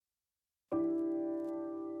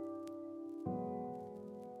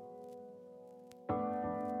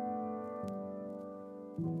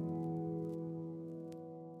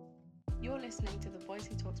listening to the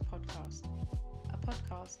Boycey Talks podcast, a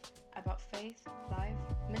podcast about faith, life,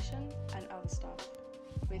 mission, and other stuff,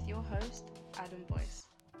 with your host, Adam Boyce.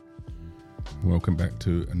 Welcome back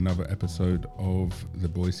to another episode of the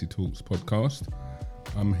Boycey Talks podcast.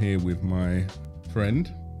 I'm here with my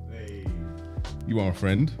friend. Hey. You are a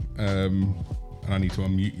friend, and I need to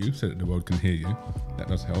unmute you so that the world can hear you. That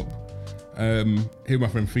does help. Here with my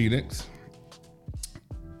friend Felix.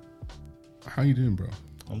 How you doing, bro?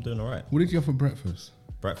 I'm doing all right. What did you have for breakfast?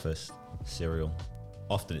 Breakfast, cereal.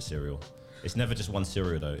 Often it's cereal. It's never just one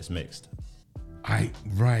cereal though, it's mixed.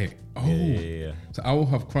 Right. Oh. Yeah. So I will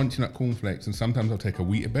have crunchy nut cornflakes and sometimes I'll take a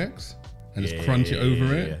Weetabix and just crunch it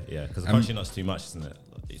over it. Yeah, because the crunchy nut's too much, isn't it?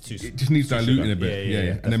 It's too, it just needs diluting sugar. a bit.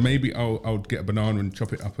 Yeah. And then maybe I'll get a banana and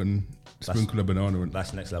chop it up and sprinkle a banana. And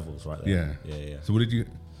that's next levels right there. Yeah. So what did you...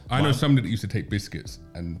 I know somebody that used to take biscuits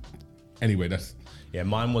and anyway, that's... Yeah,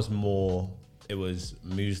 mine was more... It was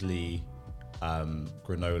muesli,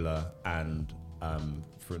 granola and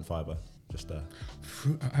fruit and fibre. Just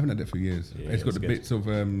fruit, I haven't had that for years. Yeah, it's got the good. bits of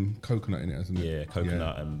coconut in it, hasn't it? Yeah,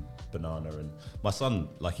 coconut and banana. And my son,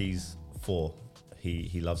 like he's 4,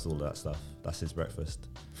 he loves all of that stuff. That's his breakfast.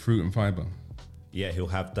 Fruit and fibre. Yeah, he'll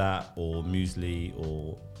have that or muesli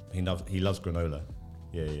or he loves granola.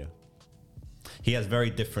 Yeah. He has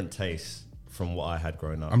very different tastes from what I had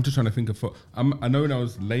growing up. I'm just trying to think of... I know when I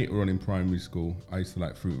was later on in primary school, I used to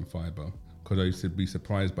like fruit and fibre because I used to be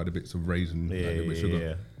surprised by the bits of raisin, like the bit of sugar.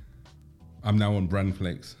 Yeah. I'm now on Bran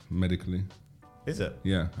Flakes medically. Is it?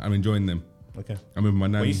 Yeah, I'm enjoying them. Okay. I'm with my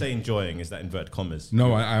nan. When you say enjoying, is that inverted commas?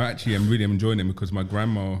 No, I actually am really enjoying them because my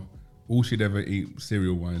grandma, all she'd ever eat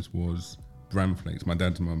cereal-wise was Bran Flakes, my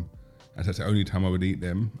dad's mum. And that's the only time I would eat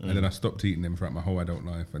them. And then I stopped eating them throughout my whole adult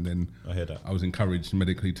life. And then I hear that. I was encouraged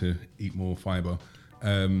medically to eat more fibre.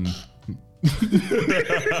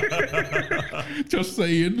 Just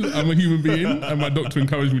saying, I'm a human being and my doctor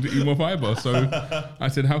encouraged me to eat more fibre. So I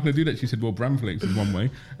said, how can I do that? She said, well, Bran Flakes is one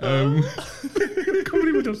way. I can't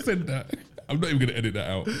believe I just said that. I'm not even going to edit that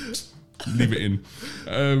out. Leave it in.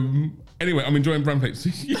 Anyway, I'm enjoying Bran Flakes.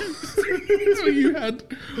 What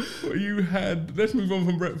you had. Let's move on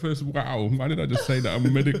from breakfast. Wow, why did I just say that?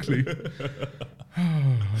 I'm medically...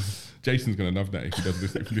 Jason's going to love that if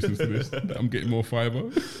he listens to this. That I'm getting more fibre.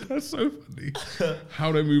 That's so funny.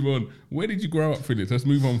 How do I move on? Where did you grow up, Felix? Let's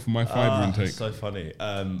move on from my fibre intake. That's so funny.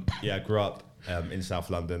 I grew up in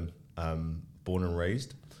South London, born and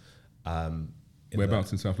raised.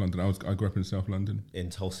 Whereabouts in South London? I grew up in South London.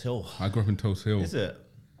 In Tulse Hill. I grew up in Tulse Hill. Is it?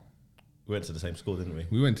 We went to the same school, didn't we?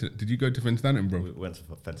 Did you go to Fenstanton, bro? We went to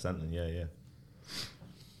Fenstanton, yeah.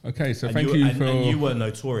 Okay, so And thank you for... And you were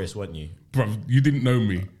notorious, weren't you? Bro, you didn't know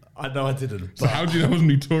me. I know I didn't. So how do you know I was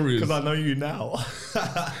notorious? Because I know you now.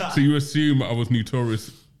 So you assume I was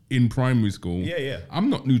notorious in primary school? Yeah. I'm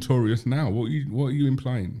not notorious now. What are you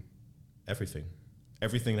implying? Everything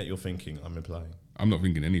that you're thinking, I'm implying. I'm not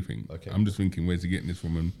thinking anything. Okay. I'm just thinking, where's he getting this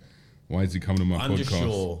from and why is he coming on my podcast? I'm just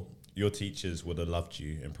sure your teachers would have loved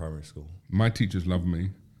you in primary school. My teachers love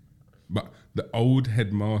me. But the old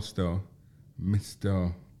headmaster,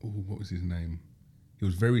 Mr... what was his name? He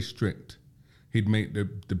was very strict. He'd make the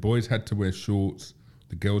boys had to wear shorts,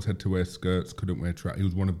 the girls had to wear skirts, couldn't wear track. He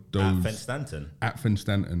was one of those... At Fenstanton? At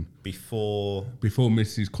Fenstanton. Before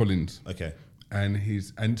Mrs. Collins. Okay.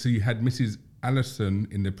 And so you had Mrs. Allison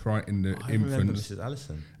in the I infants. remember Mrs.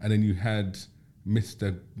 Allison. And then you had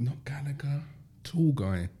Mr. not Gallagher, tall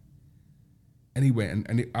guy. Anyway,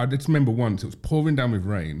 I just remember once, it was pouring down with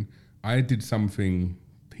rain. I did something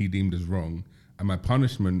he deemed as wrong. And my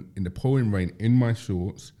punishment in the pouring rain in my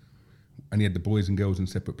shorts, and he had the boys and girls in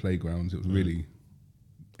separate playgrounds. It was really,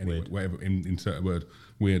 anyway, Weird. whatever, insert a word,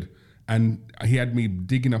 weird. And he had me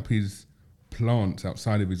digging up his plants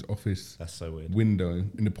outside of his office That's so weird. window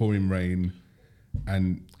in the pouring rain.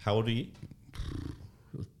 And How old are you?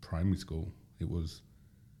 it was primary school. It was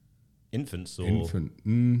Infants or? infant.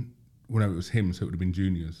 Well, no, it was him, so it would have been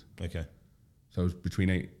juniors. Okay. So I was between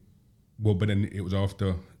 8. Well, but then it was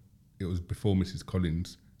before Mrs.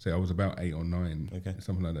 Collins. So I was about 8 or 9. Okay.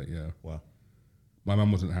 Something like that, yeah. Wow. My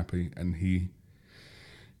mum wasn't happy and he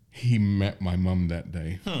met my mum that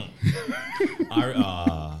day.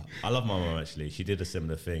 I love my mum actually. She did a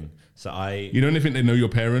similar thing. So You don't even think they know your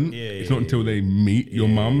parent. Yeah, it's yeah, not until they meet your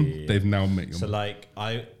mum, they've now met your So mum. like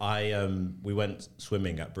we went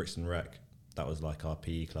swimming at Brixton Rec. That was like our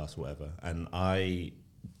PE class, or whatever. And I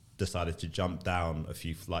decided to jump down a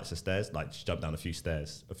few flights of stairs, like just jump down a few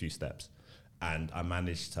steps, and I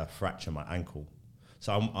managed to fracture my ankle.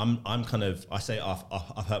 So I'm kind of, I say I've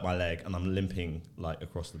hurt my leg and I'm limping like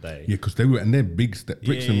across the day. Yeah, because they're big steps.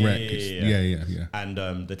 Brixton Rec. Yeah.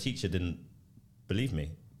 And the teacher didn't believe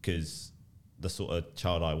me because the sort of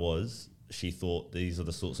child I was, she thought these are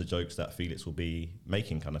the sorts of jokes that Felix will be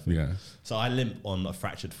making, kind of thing. Yeah. So I limp on a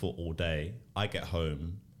fractured foot all day. I get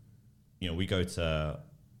home, we go to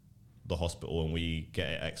the hospital and we get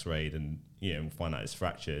it x-rayed and, find out it's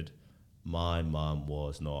fractured. My mum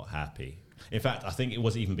was not happy. In fact, I think it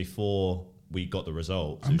was even before we got the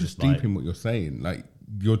results. I'm it was just deep in what you're saying. Like,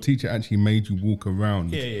 your teacher actually made you walk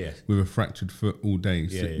around with a fractured foot all day.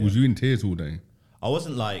 So was you in tears all day? I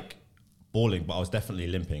wasn't like bawling, but I was definitely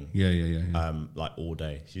limping. Yeah. Like all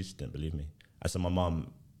day. She just didn't believe me. And so my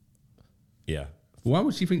mum, Why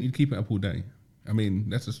would she think you'd keep it up all day? I mean,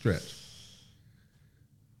 that's a stretch.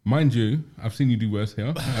 Mind you, I've seen you do worse here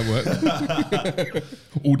at work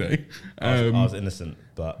all day. I was innocent,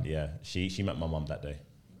 but yeah, she met my mum that day.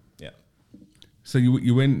 Yeah. So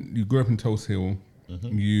you grew up in Tulse Hill.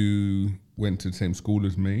 Mm-hmm. You went to the same school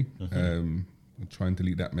as me. Mm-hmm. Trying to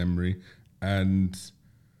delete that memory. And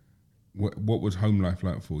what was home life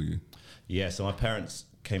like for you? Yeah, so my parents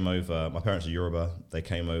came over. My parents are Yoruba. They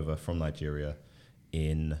came over from Nigeria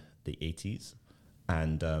in the 80s.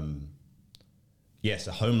 And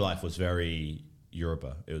so home life was very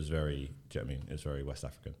Yoruba. It was very, do you know what I mean? It was very West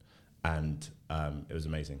African. And it was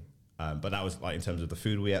amazing. But that was like in terms of the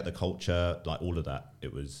food we ate, the culture, like all of that.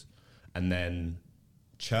 It was, and then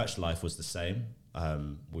church life was the same.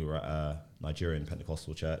 We were at a Nigerian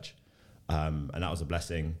Pentecostal church, and that was a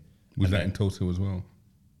blessing. Was that in Tulse Hill as well?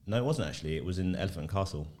 No, it wasn't actually. It was in Elephant and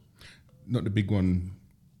Castle. Not the big one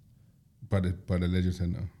by the Leisure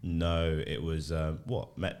Centre? No, it was,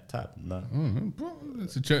 Met Tab? No. Oh,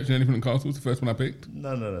 it's a church in Elephant and Castle. It's the first one I picked.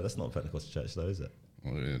 No, that's not a Pentecostal church though, is it?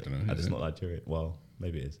 Oh, yeah, I don't know. And it's not Nigerian. Well,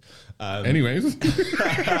 maybe it is. Anyways.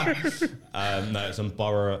 No, it's on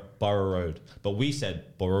Borough Road. But we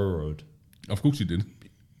said Borough Road. Of course you did.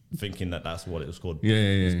 Thinking that's what it was called.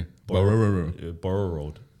 Yeah. Borough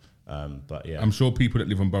Road. But yeah. I'm sure people that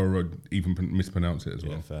live on Borough Road even mispronounce it as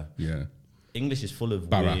well. Yeah, fair. Yeah. English is full of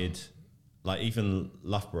weird, like even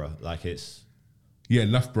Loughborough, like it's... Yeah,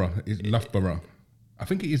 Loughborough. It's Loughborough. I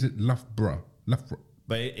think it is Loughborough.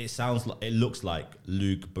 But it sounds like, it looks like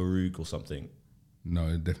Luke Baruch or something. No,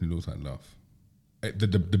 it definitely looks like Lough.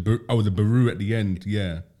 The Baru at the end,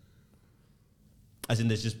 yeah. As in,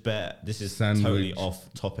 there's just this is Sandwich. Totally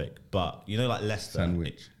off topic, but like Leicester.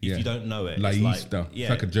 Sandwich. If you don't know it, Leicester. It's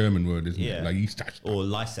like a German word, isn't it? Leicester. Or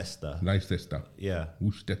Leicester. Yeah.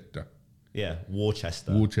 Worcester. Yeah,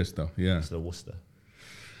 Worcester, yeah. Instead of Worcester.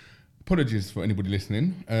 Apologies for anybody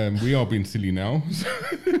listening. We are being silly now.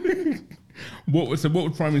 What was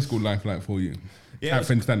primary school life like for you? Yeah, at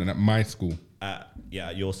Fen Stanton, at my school. At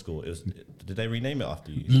your school. It was. Did they rename it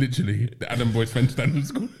after you? Literally, the Adam Boys Fen Stanton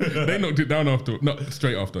School. They knocked it down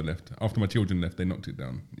straight after I left. After my children left, they knocked it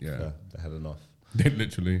down. Yeah, they had enough. They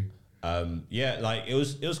literally. It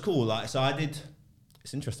was cool. Like, so I did.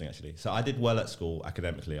 It's interesting actually. So I did well at school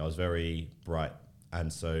academically. I was very bright,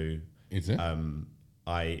 and so is it?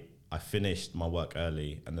 I finished my work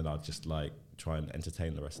early, and then I'd just like try and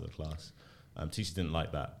entertain the rest of the class. Teachers didn't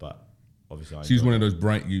like that, but obviously she's one of those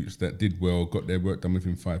bright youths that did well, got their work done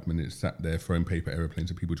within 5 minutes, sat there throwing paper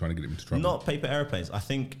aeroplanes at people trying to get them into trouble. Not paper aeroplanes. I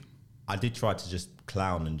think I did try to just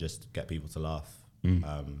clown and just get people to laugh.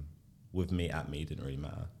 With me, at me, didn't really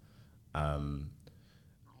matter.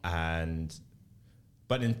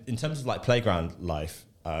 But in terms of like playground life,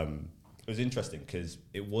 it was interesting because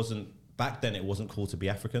back then it wasn't cool to be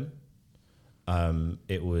African.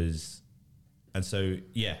 It was. And so,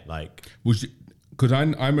 yeah, like... Because I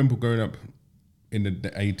remember growing up in the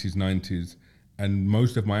 80s, 90s, and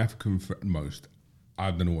most of my African...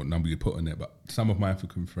 I don't know what number you put on there, but some of my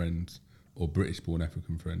African friends, or British-born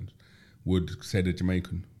African friends, would say they're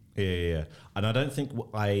Jamaican. Yeah. And I don't think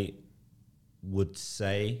I would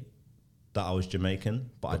say that I was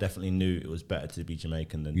Jamaican, but I definitely knew it was better to be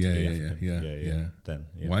Jamaican than to be African. Yeah. Then,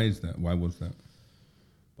 Why is that? Why was that?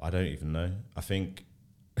 I don't even know. I think...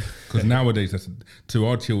 Because nowadays, to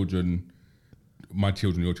our children, my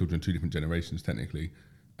children, your children, 2 different generations technically,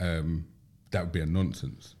 that would be a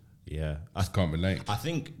nonsense. Yeah. I just can't relate.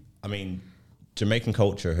 I mean, Jamaican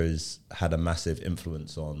culture has had a massive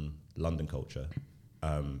influence on London culture.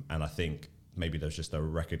 And I think maybe there's just a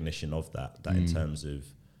recognition of that in terms of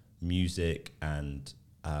music and,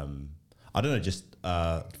 I don't know, just...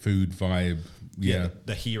 food vibe. Yeah.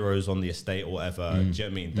 The heroes on the estate or whatever, do you know what I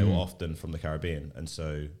mean? They were often from the Caribbean. And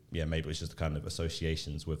so, yeah, maybe it's just kind of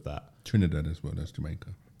associations with that. Trinidad as well, that's Jamaica.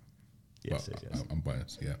 Yes. I'm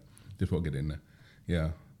biased, yeah. Just want to get in there.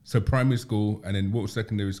 Yeah. So primary school, and then what was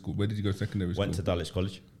secondary school? Where did you go secondary school? Went to Dulwich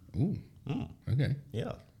College. Ooh, okay.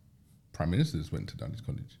 Yeah. Prime ministers went to Dulwich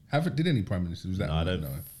College. Did any prime ministers? Was that? No, I don't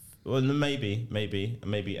know. Well, maybe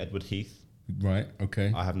Edward Heath. Right.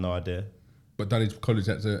 Okay. I have no idea. But Dulwich College,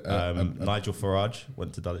 that's Nigel Farage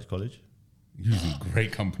went to Dulwich College. he was in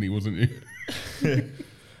great company, wasn't he?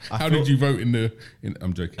 How did you vote in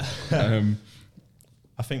I'm joking.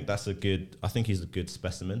 I think that's a good. I think he's a good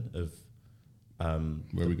specimen of.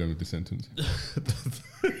 Where are we going with the sentence?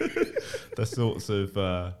 The sorts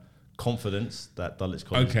of confidence that Dulwich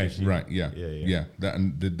College. Okay, gives you. right, yeah. That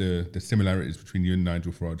and the similarities between you and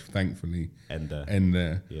Nigel Farage, thankfully, end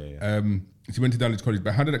there. Yeah. So you went to Dulwich College,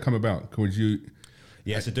 but how did that come about? Because you.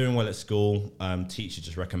 Yeah, so doing well at school, teacher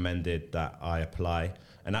just recommended that I apply,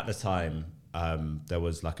 and at the time there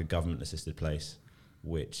was like a government assisted place,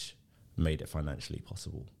 which made it financially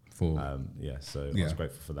possible. So I was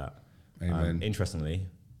grateful for that. Amen. Interestingly,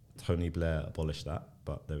 Tony Blair abolished that,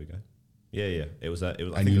 but there we go. Yeah. It was.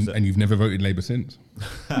 And you've never voted Labour since.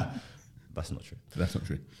 That's not true. That's not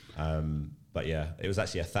true. But yeah, it was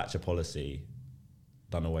actually a Thatcher policy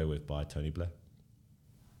done away with by Tony Blair.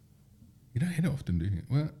 You don't hear it often, do you?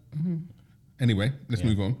 Well, anyway, let's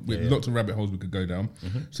move on. With lots of rabbit holes we could go down.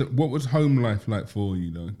 Mm-hmm. So, what was home life like for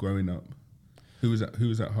you, though, growing up? Who was at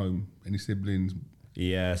home? Any siblings?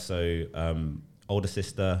 Yeah, so older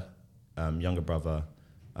sister, younger brother,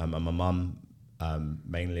 and my mum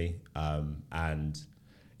mainly. And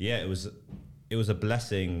yeah, it was a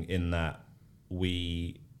blessing in that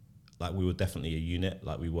we were definitely a unit.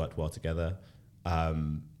 Like we worked well together.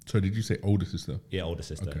 So did you say older sister? Yeah, older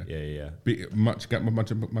sister. Okay. Yeah. Much gap?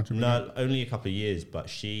 No, only a couple of years, but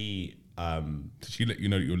she. Did she let you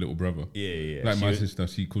know that you're a little brother? Yeah. Like my sister,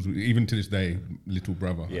 she calls me, even to this day, little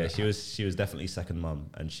brother. Yeah, she was definitely second mum,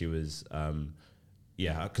 and she was,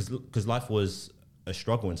 because life was a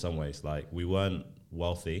struggle in some ways. Like we weren't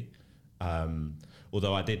wealthy,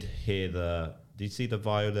 although I did hear Did you see the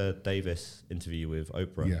Viola Davis interview with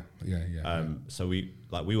Oprah? Yeah. So we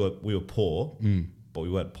were poor, but we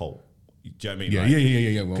weren't poor. Do you know what I mean?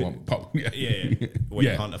 Yeah. Well,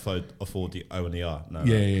 you can't afford the O and the R. No.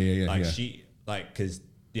 Because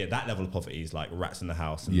that level of poverty is like rats in the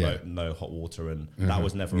house and no hot water, and that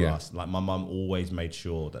was never us. Like my mum always made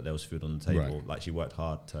sure that there was food on the table. Right. Like she worked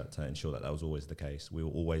hard to ensure that was always the case. We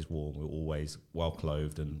were always warm. We were always well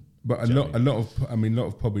clothed, and a lot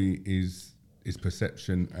of poverty is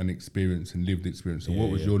perception and experience and lived experience. So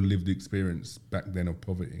what was your lived experience back then of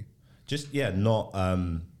poverty? Just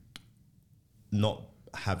not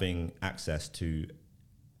having access to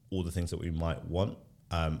all the things that we might want.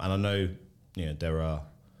 And I know, there are...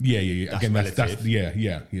 Yeah. Again, that's but, do you know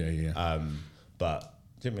what I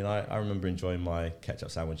mean? I remember enjoying my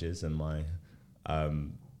ketchup sandwiches and my...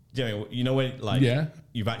 do you know when, like,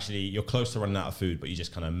 you're close to running out of food, but you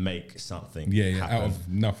just kind of make something happen. Out of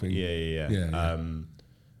nothing. Yeah.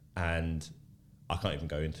 And I can't even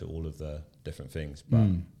go into all of the different things, but...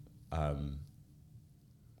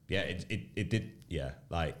 it did. Yeah,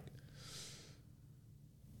 like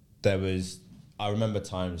there was. I remember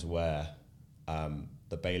times where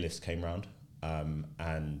the bailiffs came round,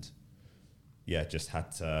 and just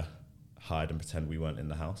had to hide and pretend we weren't in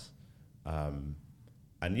the house. And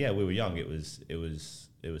we were young. It was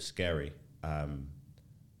scary.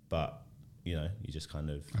 But you just kind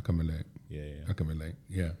of. I can relate. Yeah. I can relate.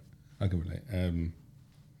 Yeah, I can relate.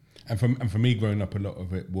 And for me, growing up, a lot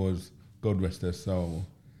of it was, God rest her soul,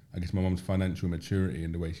 I guess my mum's financial maturity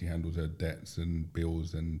and the way she handles her debts and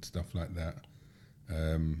bills and stuff like that.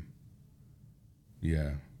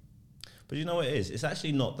 But you know what it is? It's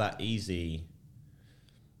actually not that easy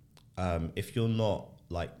if you're not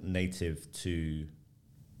like native to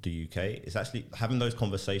the UK. It's actually having those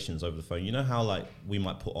conversations over the phone. You know how like we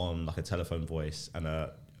might put on like a telephone voice and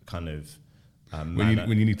a kind of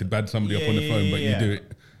when you need to bad somebody up on the phone, but you do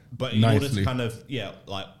it. But in nicely. order to kind of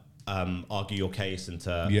argue your case and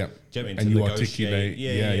to do you know what I mean? and you negotiate,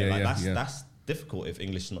 articulate, that's difficult if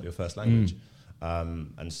English is not your first language,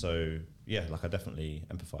 and so I definitely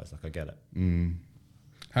empathise. Like I get it.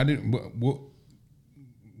 How did what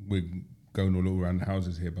we're going all around the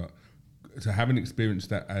houses here, but to having experienced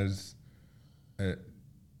that as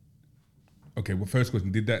first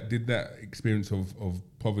question, did that experience of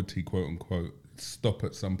poverty, quote unquote, stop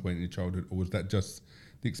at some point in your childhood, or was that just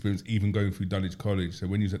the experience even going through Dulwich College? So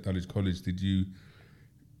when you was at Dulwich College, did you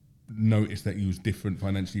notice that you was different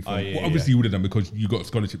financially from... obviously you would have done because you got a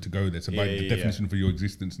scholarship to go there. So by the definition for your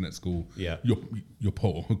existence in that school, you're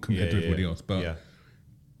poor compared to everybody else. But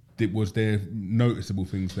was there noticeable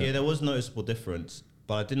things that... Yeah, there was noticeable difference.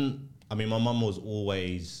 But my mum was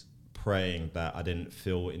always praying that I didn't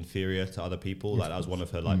feel inferior to other people. Like that was one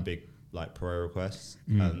of her big prayer requests.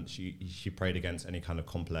 And she prayed against any kind of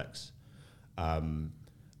complex. And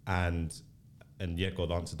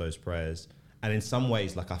God answered those prayers. And in some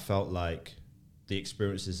ways, like I felt like the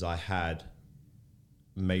experiences I had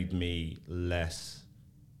made me less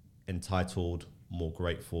entitled, more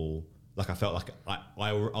grateful. Like I felt like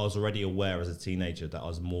I was already aware as a teenager that I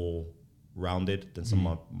was more rounded than some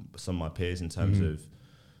of my peers in terms of.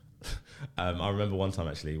 I remember one time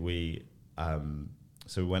actually we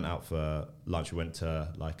went out for lunch. We went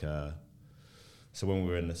to so when we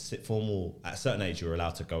were in the formal, at a certain age, you were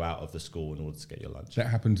allowed to go out of the school in order to get your lunch. That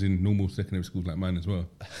happens in normal secondary schools like mine as well.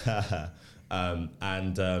 Do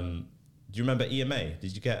you remember EMA?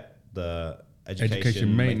 Did you get the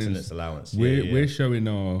education maintenance allowance? We're showing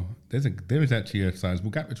there is actually a sizable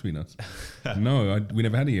gap between us. No, we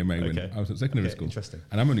never had EMA when I was at secondary school. Interesting.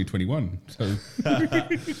 And I'm only 21, so.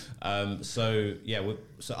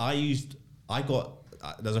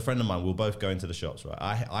 There's a friend of mine. We'll both go into the shops,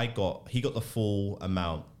 right? He got the full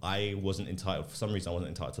amount. I wasn't entitled for some reason. I wasn't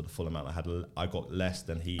entitled to the full amount. I got less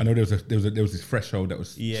than he. I know there was this threshold that was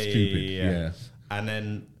stupid. Yeah. And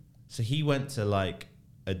then so he went to like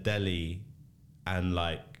a deli and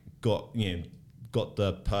like got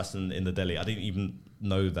the person in the deli. I didn't even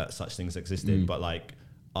know that such things existed, but like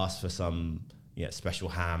asked for some special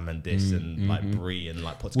ham and this and like brie and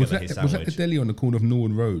like put together his sandwich. Was that the deli on the corner of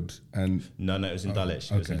Norwood Road? And no, it was in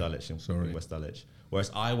Dulwich. It was in Dulwich, in West Dulwich. Whereas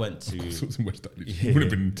I went to... Of course it was in West Dulwich. It would have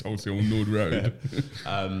been in Tulsa on Norwood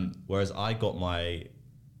Road. Whereas I got my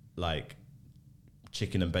like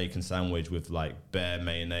chicken and bacon sandwich with like bare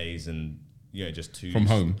mayonnaise and just two... From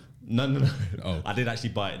home? No. Oh. I did actually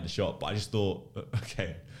buy it in the shop, but I just thought,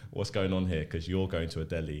 okay, what's going on here? Because you're going to a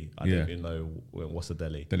deli. I don't even know what's a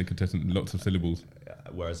deli. Delicatessen, lots of syllables.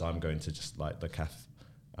 Whereas I'm going to just like the cafe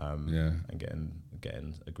and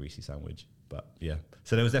getting a greasy sandwich. But yeah,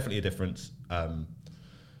 so there was definitely a difference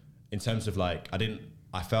in terms of like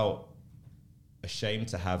I felt ashamed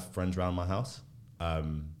to have friends around my house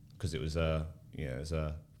because it was a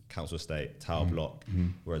council estate tower block,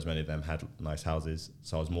 whereas many of them had nice houses.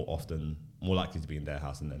 So I was more likely to be in their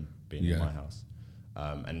house and then being in my house.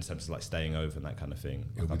 And in terms of like staying over and that kind of thing.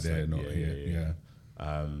 You'll be there, not here.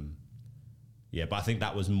 But I think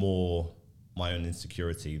that was more my own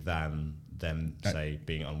insecurity than them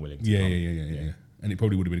being unwilling to come. Yeah. And it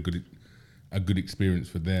probably would have been a good experience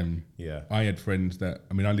for them. Yeah. I had friends that,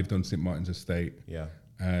 I lived on St. Martin's Estate. Yeah.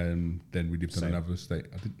 And then we lived on another estate.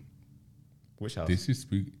 Which house? This is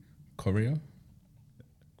spooky. Courier.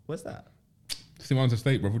 Where's that? St. Martin's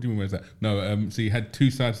Estate, bro. What do you mean where's that? No, so you had two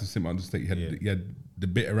sides of St. Martin's Estate. You had the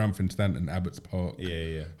bit around Finstanton, Abbott's Park,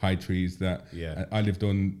 High Trees, that. Yeah. I lived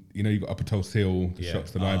on, you got Upper Tulse Hill, the shops,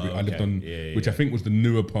 the library. I lived on, which I think was the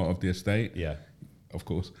newer part of the estate. Yeah. Of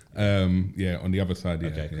course. On the other side.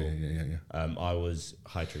 Okay, cool. Yeah. I was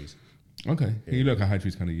High Trees. Okay. Yeah. You look like High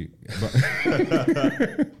Trees kind of you.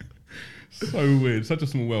 But so weird. Such a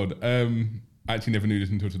small world. I actually never knew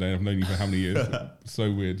this until today. I've known you for how many years?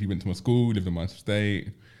 So weird. You went to my school, lived on my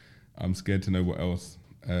estate. I'm scared to know what else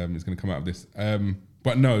is going to come out of this.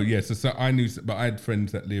 But no, yeah. So I knew, but I had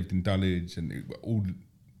friends that lived in Dulwich and all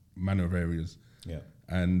manner of areas. Yeah.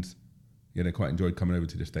 And they quite enjoyed coming over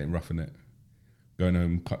to the estate and roughing it, going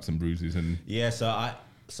home, cuts and bruises, and So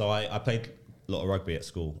I played a lot of rugby at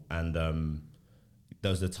school, and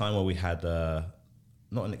there was a time where we had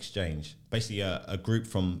not an exchange, basically a group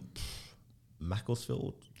from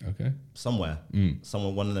Macclesfield, somewhere,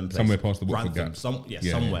 one of them places, somewhere past the Watford Gap,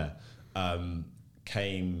 somewhere,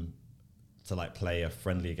 came to like play a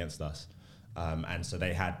friendly against us, and so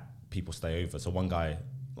they had people stay over. So one guy,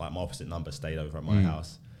 like my opposite number, stayed over at my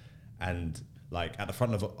house, and like at the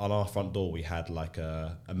front of on our front door we had like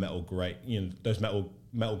a metal grate, those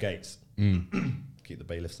metal gates, keep the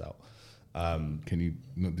bailiffs out. Can you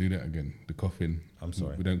not do that again? The coughing. I'm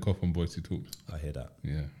sorry. We don't cough on Boycey Talks. I hear that.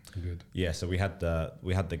 Yeah, good. Yeah, so we had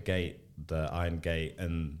the gate, the iron gate,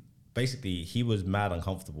 and basically he was mad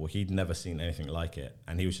uncomfortable. He'd never seen anything like it,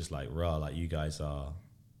 and he was just like, "Rah, like you guys are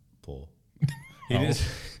poor."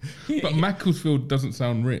 But Macclesfield doesn't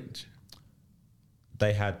sound rich.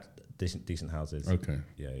 They had decent houses. Okay.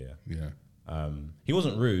 Yeah. He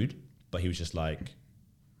wasn't rude, but he was just like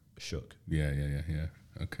shook. Yeah.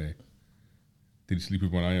 Okay. Did he sleep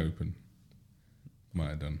with one eye open? Might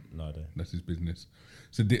have done. No idea. That's his business.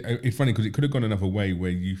 So it's funny because it could have gone another way where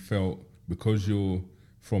you felt because you're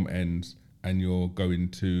from ends and you're going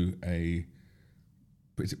to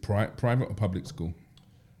is it private or public school?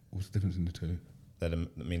 What's the difference in the two? That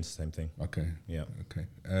means the same thing. Okay. Yeah. Okay.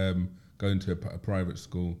 Going to a private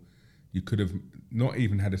school, you could have not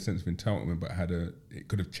even had a sense of entitlement, but it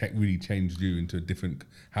could have really changed you into a different.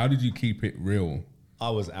 How did you keep it real? I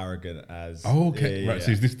was arrogant as. Oh, okay. Right.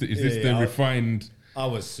 So is this the refined? I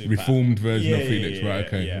was super reformed version of Felix, right?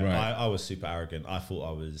 Okay, right. I was super arrogant. I thought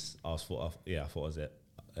I was it. I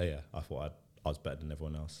thought I was better than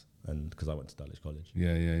everyone else, and because I went to Dulwich College.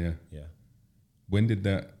 Yeah. Yeah. When did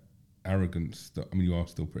that arrogance start? I mean, you are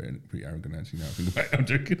still pretty arrogant actually now. I think about it. I'm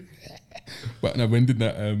joking. But no, when did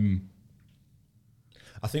that?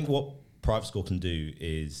 I think what private school can do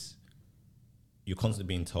is you're constantly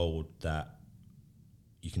being told that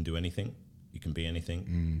you can do anything, you can be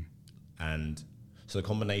anything, and so the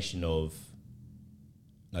combination of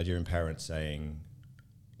Nigerian parents saying,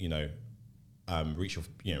 reach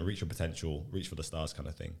your potential, reach for the stars, kind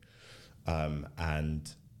of thing,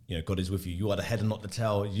 and God is with you. You are the head and not the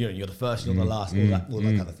tail. You're the first, you're the last. All that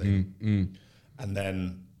kind of thing. And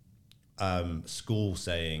then school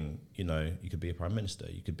saying, you could be a prime minister.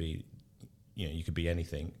 You could be, you could be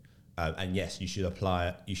anything. And yes, you should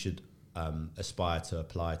apply. You should aspire to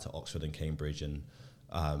apply to Oxford and Cambridge, and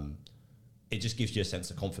it just gives you a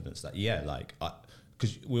sense of confidence that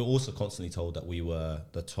because we're also constantly told that we were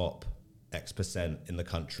the top X% in the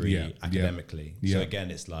country academically. So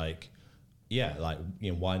again, it's why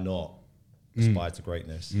not aspire to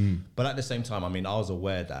greatness? But at the same time, I mean, I was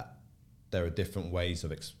aware that there are different ways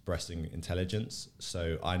of expressing intelligence.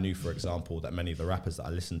 So I knew, for example, that many of the rappers that I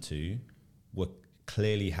listened to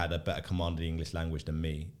clearly had a better command of the English language than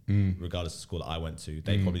me, regardless of the school that I went to.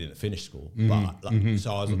 They probably didn't finish school. But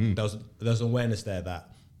so there was awareness there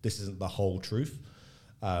that this isn't the whole truth.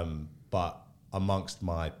 But amongst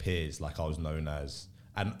my peers, I was known as,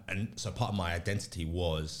 and so part of my identity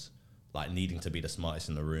was needing to be the smartest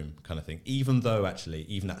in the room kind of thing, even though actually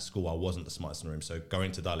even at school I wasn't the smartest in the room. So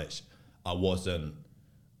going to Dulwich, I wasn't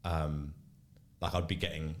I'd be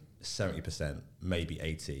getting 70%, maybe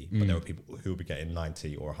 80, but there were people who would be getting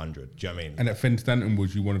 90 or 100. Do you know what I mean? And at Fen Stanton,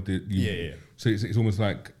 was you one of the... Yeah. So it's almost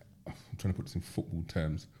like, I'm trying to put this in football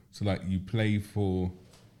terms. So you play for...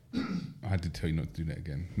 I had to tell you not to do that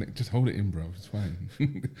again. Just hold it in, bro. It's fine.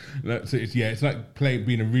 So it's like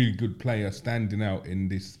being a really good player, standing out in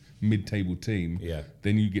this mid-table team. Yeah.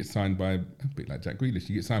 Then you get signed by, a bit like Jack Grealish,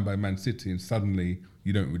 you get signed by Man City, and suddenly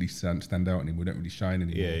you don't really stand out anymore. You don't really shine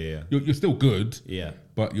anymore. Yeah. You're still good. Yeah.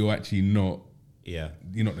 But you're actually not. Yeah.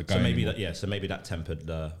 You're not the guy. So maybe that tempered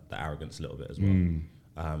the arrogance a little bit as well.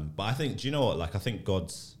 But I think, do you know what? I think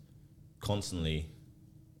God's constantly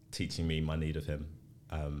teaching me my need of Him.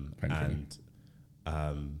 And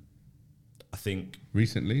I think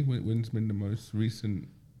recently, when's been the most recent?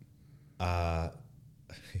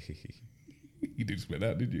 You did split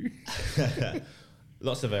that, did you?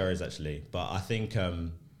 Lots of areas actually, but I think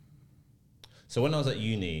so when I was at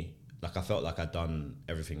uni, I felt like I'd done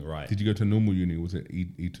everything right. Did you go to a normal uni, or was it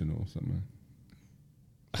Eton or something?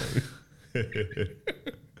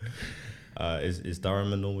 Is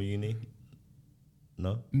Durham a normal uni?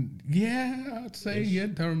 No? Yeah, I'd say,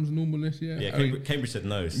 Durham's normalish, Yeah, Cambridge said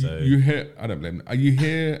no, so... You hear... I don't blame them. You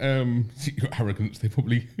hear... your arrogance, they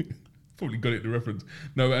probably got it, the reference.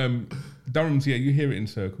 No, Durham's, you hear it in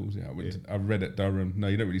circles, I've read at Durham. No,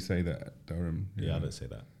 you don't really say that at Durham. Yeah, I don't say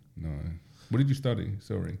that. No. What did you study?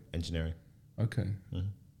 Sorry. Engineering. Okay.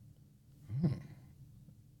 Mm-hmm. Oh.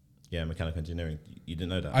 Yeah, mechanical engineering. You didn't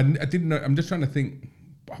know that? I didn't know. I'm just trying to think.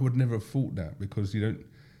 I would never have thought that, because you don't...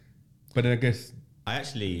 But then I guess... I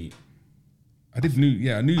knew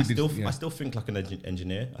you did. I still think like an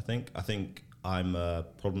engineer. I think I'm a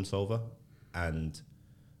problem solver, and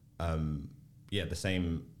the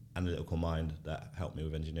same analytical mind that helped me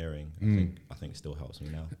with engineering. I think it still helps me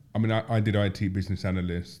now. I mean, I did IT business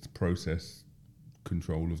analyst, process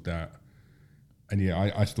control of that, and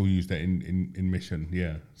I still use that in mission.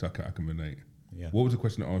 Yeah, so I can relate. Yeah. What was the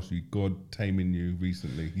question I asked you? God taming you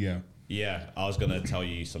recently? Yeah. Yeah, I was gonna tell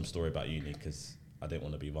you some story about uni because I didn't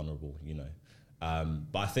want to be vulnerable,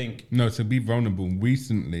 but I think so be vulnerable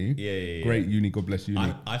recently. Great uni, God bless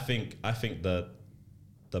uni. I think the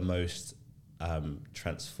most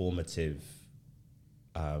transformative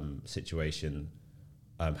situation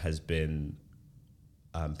has been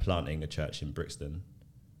planting a church in Brixton.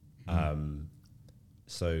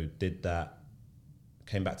 So did that.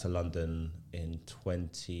 Came back to London in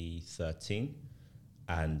 2013,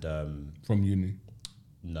 and from uni.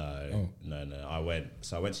 No. I went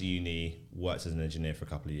to uni, worked as an engineer for a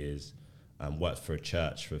couple of years, worked for a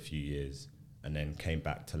church for a few years, and then came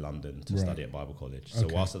back to London to study at Bible college. So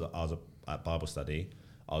whilst I was at Bible study,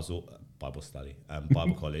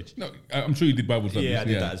 Bible college. No, I'm sure you did Bible study. Yeah, I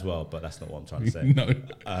did that as well, but that's not what I'm trying to say. No.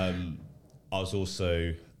 I was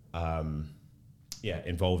also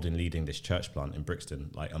involved in leading this church plant in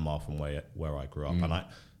Brixton, a mile from where I grew up, and I.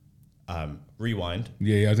 Rewind.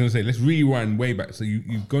 Yeah, I was going to say, let's rewind way back. So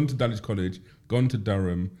you've gone to Dulwich College, gone to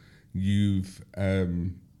Durham, You've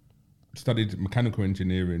studied mechanical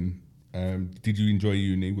engineering. Did you enjoy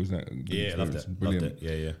uni? Was that a good Loved experience? it. Brilliant. Loved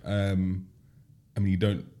it. Yeah. I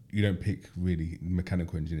mean, you don't pick really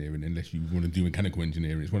mechanical engineering unless you want to do mechanical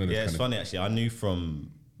engineering. It's one of those. Yeah, it's funny actually. I knew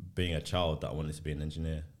from being a child that I wanted to be an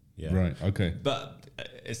engineer. Yeah. Right. Okay. But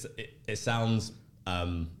it sounds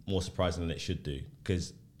more surprising than it should do,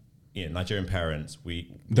 because Nigerian parents.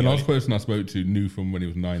 The last person I spoke to knew from when he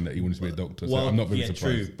was 9 that he wanted to be a doctor. So I'm not very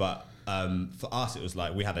surprised. True. But for us, it was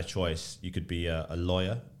like we had a choice. You could be a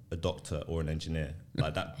lawyer, a doctor, or an engineer.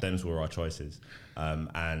 Like that. Those were our choices.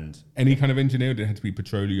 And any kind of engineer, did it have to be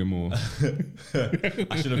petroleum or? I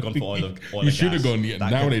should have gone for oil and gas. You should have gone. Yeah.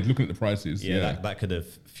 Nowadays, looking at the prices. Yeah. That could have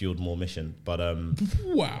fueled more mission. But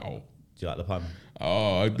wow. Do you like the pun?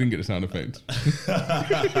 Oh, I didn't get the sound effect.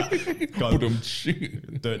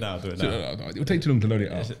 Do it now. It'll take too long to load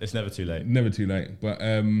it up. It's never too late. Never too late. But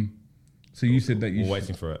so you said that we're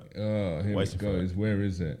waiting for it. Oh, here it goes. Where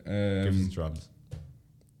is it? Give us the drums.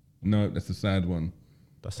 No, that's the sad one.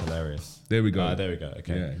 That's hilarious. There we go. There we go.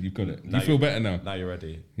 Okay. Yeah, you've got it. You feel better now. Now you're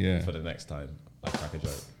ready. Yeah. For the next time I crack a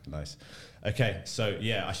joke. Nice. Okay. So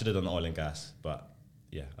yeah, I should have done oil and gas, but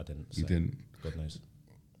yeah, I didn't. So you didn't. God knows.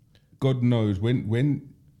 God knows when.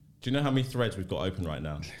 Do you know how many threads we've got open right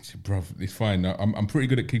now? Bruv, it's fine. I'm pretty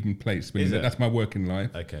good at keeping plates spinning. That's my work in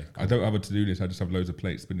life. Okay. Cool. I don't have a to-do list. I just have loads of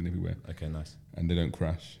plates spinning everywhere. Okay, nice. And they don't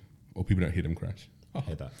crash, or people don't hear them crash. I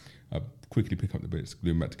hear that. I quickly pick up the bits,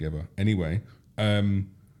 glue them back together. Anyway,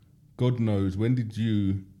 God knows, when did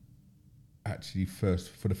you actually for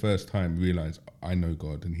the first time realise I know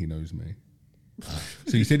God and He knows me?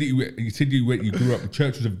 So you said you grew up. The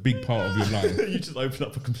church was a big part of your life. You just opened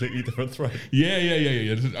up a completely different thread.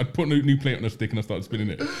 Yeah. I'd put a new plate on a stick and I started spinning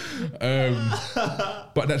it.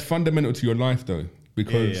 But that's fundamental to your life, though,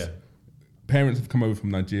 because parents have come over from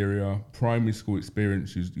Nigeria. Primary school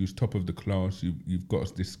experience. You was top of the class. You've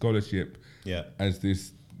got this scholarship. Yeah. As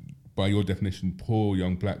this, by your definition, poor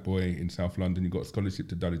young black boy in South London. You got a scholarship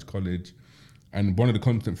to Dulwich College, and one of the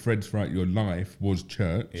constant threads throughout your life was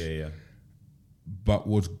church. Yeah. But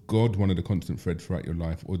was God one of the constant threads throughout your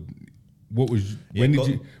life, or what was? When was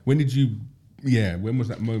that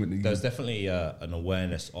moment? That there was definitely an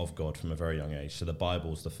awareness of God from a very young age. So the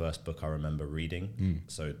Bible's the first book I remember reading.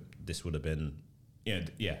 So this would have been,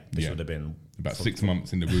 would have been about 6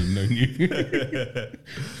 months in the room knowing you.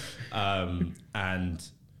 And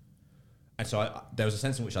so there was a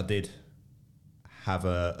sense in which I did have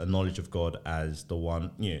a knowledge of God as the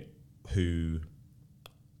one, who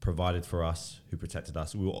provided for us, who protected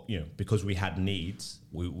us. We were, because we had needs,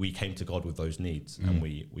 we came to God with those needs, and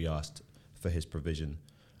we asked for His provision.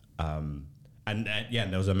 And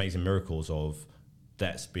there was amazing miracles of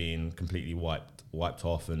debts being completely wiped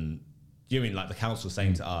off, and like the council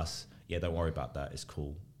saying to us, don't worry about that, it's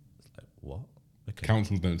cool. It's like, what? Okay.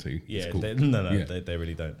 Councils don't say it's cool. They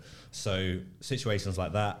really don't. So situations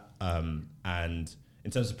like that, and in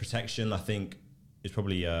terms of protection, I think it's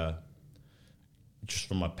probably just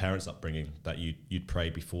from my parents' upbringing that you'd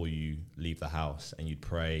pray before you leave the house, and you'd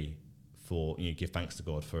pray for, give thanks to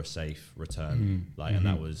God for a safe return. And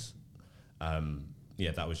that was,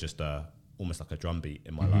 that was just almost like a drumbeat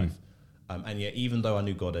in my life. And yet, even though I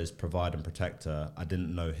knew God as provider and protector, I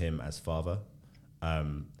didn't know Him as Father.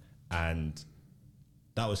 And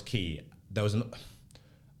that was key.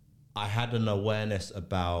 I had an awareness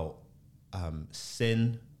about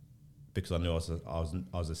sin, because I knew I was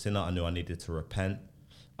a sinner. I knew I needed to repent.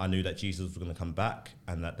 I knew that Jesus was going to come back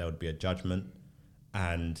and that there would be a judgment.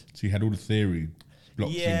 And so you had all the theory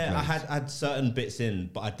blocks in place. I had certain bits in,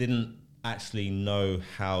 but I didn't actually know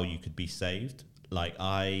how you could be saved. Like,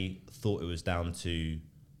 I thought it was down to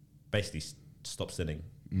basically stop sinning.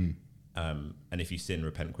 And if you sin,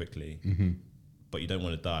 repent quickly. But you don't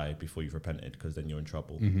want to die before you've repented, because then you're in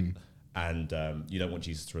trouble. And you don't want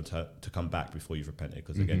Jesus to come back before you've repented,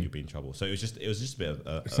 because again you'll be in trouble. So it was just a bit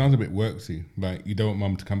of. It sounds a bit worksy. Like, you don't want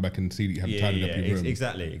Mum to come back and see that you haven't tidied up your room.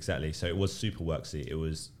 Exactly. So it was super worksy. It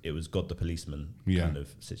was God the policeman kind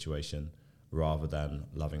of situation, rather than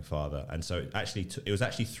loving Father. And so it was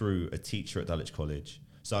actually through a teacher at Dulwich College.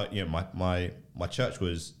 So my church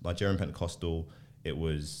was Nigerian Pentecostal. It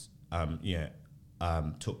was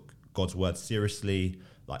took God's word seriously,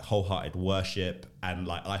 like wholehearted worship, and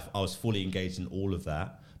like I was fully engaged in all of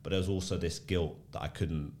that. But there was also this guilt that I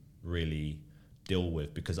couldn't really deal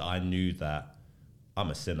with, because I knew that I'm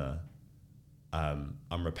a sinner. I'm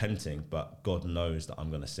repenting, but God knows that I'm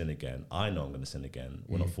going to sin again. I know I'm going to sin again.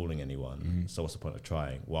 We're not fooling anyone. So what's the point of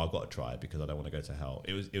trying? Well, I've got to try, because I don't want to go to hell.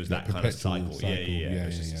 It was that kind of cycle. It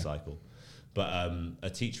was just a cycle. But a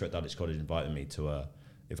teacher at Dulwich College invited me to a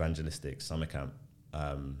evangelistic summer camp,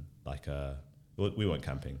 We weren't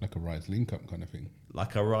camping. Like a Rise Link Up kind of thing.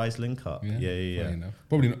 Like a Rise Link Up. Yeah. Fair enough.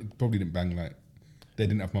 Probably didn't bang like, they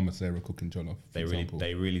didn't have Mama Sarah cooking jollof. They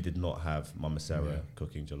really did not have Mama Sarah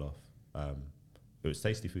cooking jollof. It was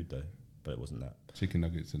tasty food though, but it wasn't that. Chicken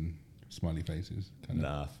nuggets and smiley faces.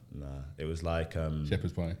 Nah. It was like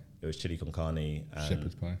shepherd's pie. It was chili con carne. And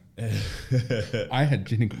shepherd's pie. I had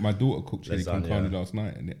my daughter cooked chili con carne last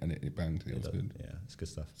night, and it banged. It was good. Yeah, it's good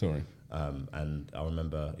stuff. Sorry. And I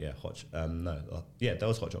remember, there was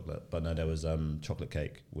hot chocolate, but no, there was chocolate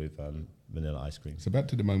cake with vanilla ice cream. So back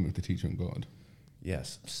to the moment with the teacher and God.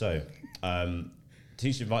 Yes. So,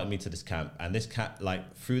 teacher invited me to this camp, and this camp,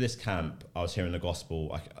 through this camp, I was hearing the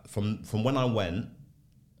gospel. From when I went,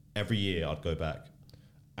 every year I'd go back,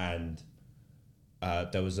 and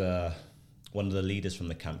there was one of the leaders from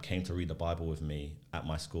the camp came to read the Bible with me at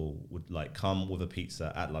my school. Would come with a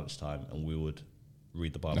pizza at lunchtime, and we would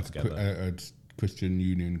read the Bible together. A Christian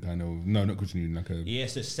Union kind of, no, not Christian Union,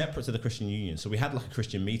 Yes, it's separate to the Christian Union. So we had like a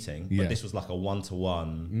Christian meeting, but this was like a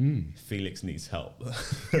one-to-one. Felix needs help.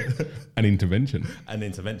 An intervention,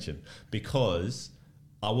 because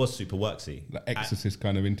I was super worksy, like exorcist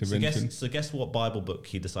kind of intervention. So guess what Bible book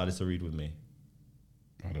he decided to read with me?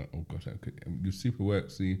 I don't. Oh gosh, you're super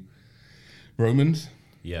worksy. Romans.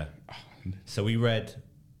 Yeah. So we read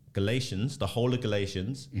Galatians, the whole of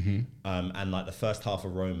Galatians, and like the first half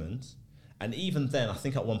of Romans. And even then, I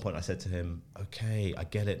think at one point I said to him, okay, I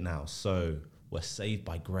get it now. So we're saved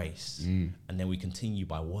by grace, and then we continue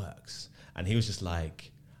by works. And he was just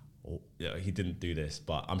like, he didn't do this,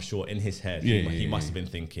 but I'm sure in his head, he must have been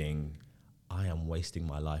thinking, I am wasting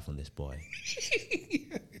my life on this boy.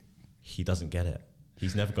 He doesn't get it.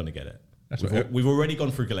 He's never going to get it. We've already gone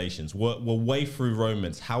through Galatians. We're way through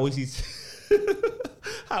Romans. How is he...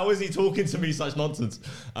 How is he talking to me such nonsense?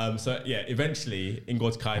 Eventually, in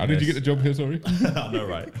God's kindness... How did you get the job here, sorry? I know,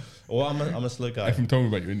 right? Well, I'm a slow guy. Efren told me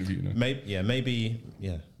about your interview,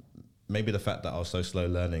 Maybe the fact that I was so slow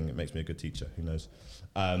learning, it makes me a good teacher. Who knows?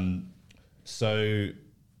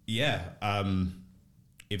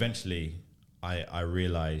 Eventually, I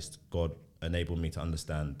realized God enabled me to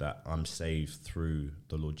understand that I'm saved through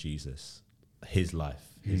the Lord Jesus, his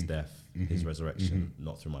life, his death, his resurrection,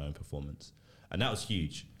 not through my own performance. And that was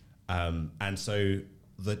huge. And so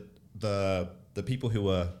the people who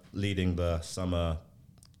were leading the summer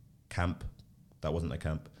camp, that wasn't a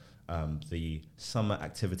camp, the summer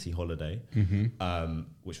activity holiday,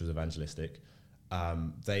 which was evangelistic,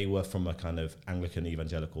 they were from a kind of Anglican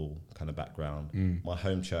evangelical kind of background. My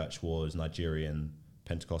home church was Nigerian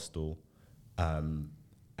Pentecostal.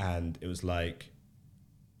 And it was like,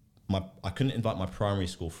 I couldn't invite my primary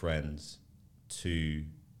school friends to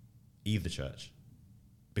either church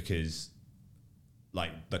because like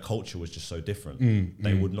the culture was just so different.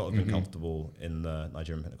 They would not have been comfortable in the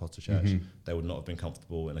Nigerian Pentecostal church. They would not have been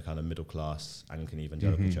comfortable in a kind of middle class Anglican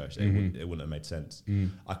evangelical church. It wouldn't have made sense.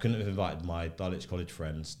 I couldn't have invited my Dulwich College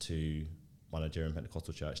friends to my Nigerian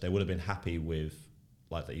Pentecostal church. They would have been happy with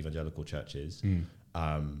like the evangelical churches.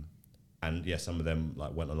 And yeah, some of them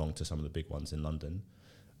like went along to some of the big ones in London.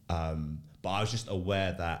 But I was just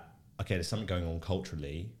aware that, okay, there's something going on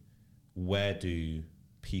culturally. Where do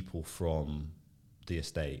people from the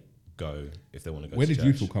estate go if they want to go Where to did church?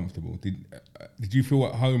 you feel comfortable? Did you feel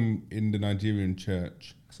at home in the Nigerian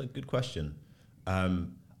church? That's a good question. I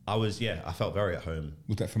felt very at home.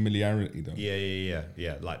 Was that familiarity though? Yeah.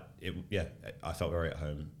 I felt very at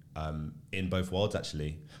home in both worlds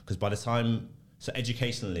actually. Because by the time, so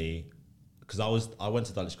educationally, because I went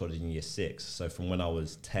to Dulwich College in year 6, so from when I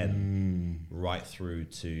was 10 right through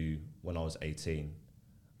to when I was 18.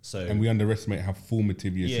 And we underestimate how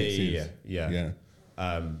formative year 6 is. Yeah.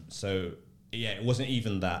 It wasn't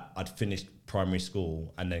even that I'd finished primary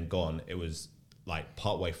school and then gone. It was like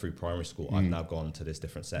partway through primary school, I've now gone to this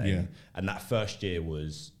different setting. Yeah. And that first year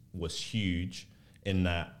was huge in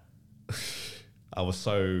that I was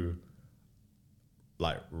so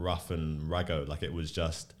like rough and raggo. Like it was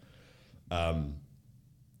just, I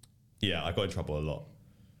got in trouble a lot.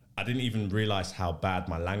 I didn't even realize how bad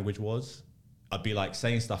my language was. I'd be like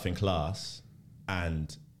saying stuff in class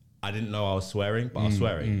and I didn't know I was swearing, but I was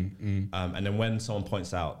swearing. And then when someone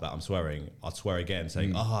points out that I'm swearing, I'd swear again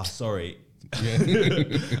saying, sorry. Yeah.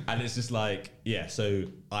 And it's just like, so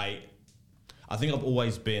I think I've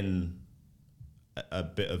always been a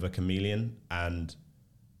bit of a chameleon. And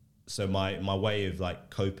so my way of like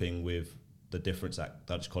coping with the difference at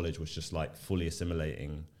Dulwich College was just like fully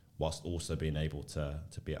assimilating whilst also being able to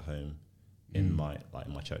be at home in my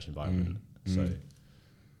church environment. So,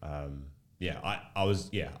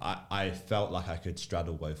 I felt like I could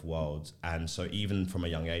straddle both worlds. And so even from a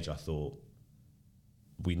young age, I thought,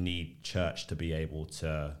 we need church to be able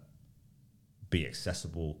to be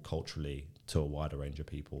accessible culturally to a wider range of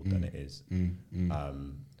people than it is.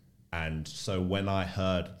 And so when I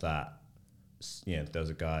heard that, there was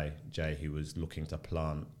a guy, Jay, who was looking to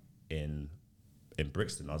plant in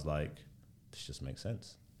Brixton, I was like, this just makes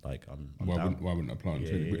sense. Like, I'm why down. wouldn't I plant?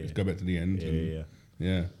 Yeah, Let's go back to the end.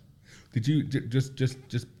 Yeah. Did you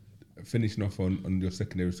just finishing off on your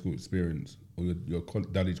secondary school experience or your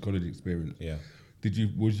Dulwich College experience? Yeah.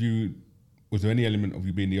 Was there any element of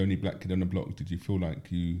you being the only black kid on the block? Did you feel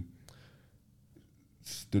like you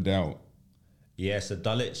stood out? Yeah. So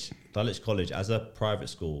Dulwich College as a private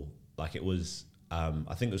school, like it was,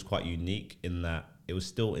 I think it was quite unique in that it was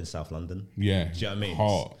still in South London. Yeah. Do you know what I mean?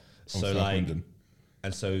 Heart So of South like, London.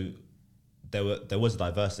 and so there was a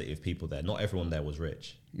diversity of people there. Not everyone there was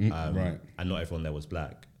rich, right? And not everyone there was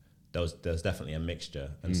black. There was definitely a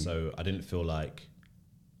mixture, and so I didn't feel like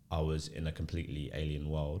I was in a completely alien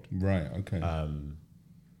world. Right. Okay.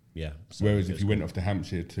 Yeah. So Whereas if you went off to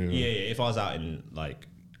Hampshire to if I was out in like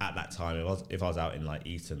at that time, if I was out in like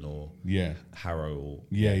Eton or Harrow or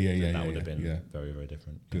then that would have been very, very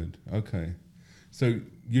different. Good. Okay. So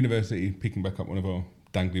university, picking back up one of our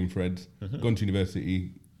dangling threads, gone to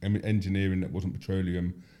university, engineering that wasn't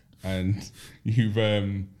petroleum, and you've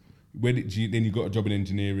where did you then you got a job in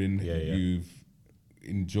engineering? You've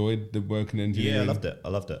enjoyed the work in engineering. Yeah, I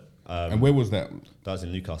loved it. And where was that? That was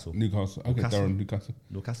in Newcastle. Newcastle. Okay, Darren, Newcastle.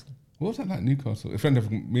 What was that like, Newcastle? A friend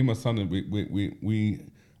of me and my son, we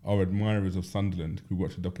are admirers of Sunderland. We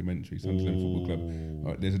watched a documentary, Sunderland Football Club.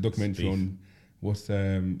 There's a documentary on what's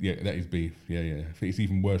that is beef. Yeah. I think it's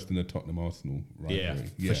even worse than the Tottenham Arsenal rivalry.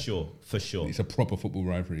 Yeah, for sure. It's a proper football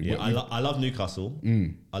rivalry. Yeah, I love Newcastle.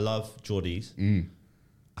 I love Geordies.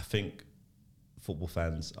 I think football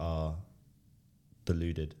fans are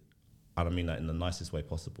deluded. I don't mean that in the nicest way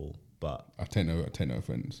possible, but I take no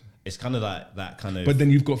offence. It's kind of like that kind of. But then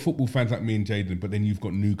you've got football fans like me and Jaden, but then you've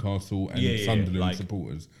got Newcastle and Sunderland like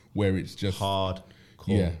supporters where it's just hardcore.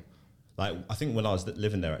 Yeah. Like I think when I was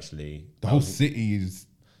living there, actually, the whole city is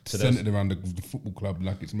centered around the football club,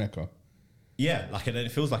 like it's Mecca. Yeah, like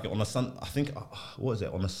it feels like it on a I think what was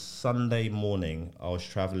it on a Sunday morning? I was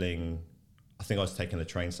traveling. I think I was taking the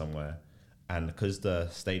train somewhere, and because the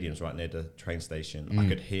stadium's right near the train station, I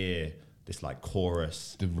could hear this like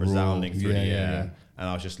chorus resounding through the air, and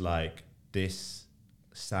I was just like, "This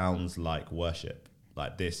sounds like worship,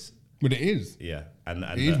 like this." But it is, and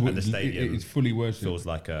the stadium it's fully worship. Feels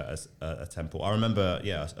like a temple. I remember,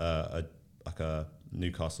 like a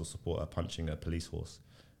Newcastle supporter punching a police horse.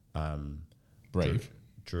 Brave.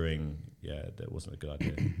 During that wasn't a good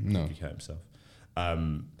idea. No, he hurt himself.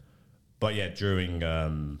 But yeah, during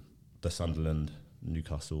the Sunderland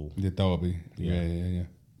Newcastle derby. Yeah.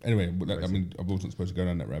 Anyway, I mean, I wasn't supposed to go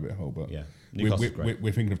down that rabbit hole, but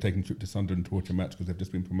we're thinking of taking a trip to Sunderland to watch a match because they've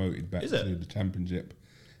just been promoted back to the Championship.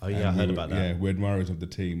 Oh yeah, I heard about that. Yeah, we're admirers of the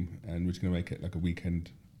team, and we're just going to make it like a weekend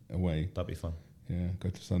away. That'd be fun. Yeah, go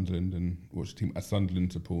to Sunderland and watch the team as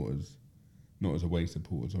Sunderland supporters, not as away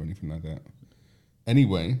supporters or anything like that.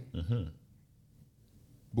 Anyway,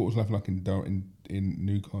 what was life like in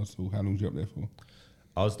Newcastle? How long was you up there for?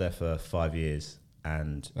 I was there for 5 years,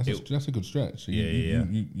 and that's a good stretch. So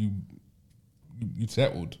you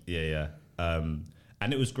settled. Yeah. And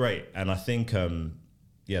it was great, and I think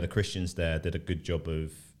the Christians there did a good job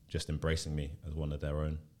of just embracing me as one of their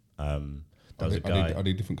own. Are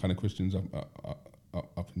they different kind of Christians up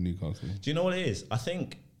in Newcastle? Do you know what it is? I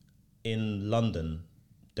think in London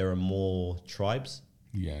there are more tribes.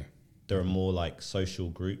 Yeah. There are more like social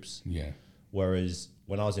groups. Yeah. Whereas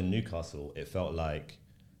when I was in Newcastle, it felt like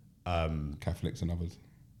Catholics and others.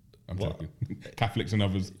 I'm joking. Catholics and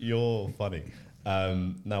others. You're funny.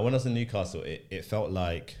 Now, when I was in Newcastle, it felt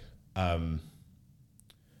like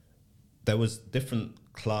there was different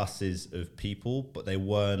classes of people, but they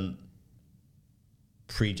weren't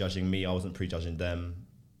prejudging me. I wasn't prejudging them.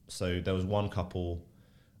 So there was one couple,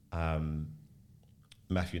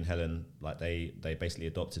 Matthew and Helen, like they basically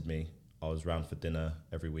adopted me. I was round for dinner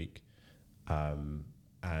every week. And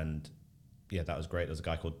that was great. There was a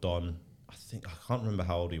guy called Don. I can't remember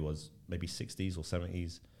how old he was, maybe 60s or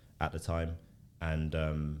 70s at the time. And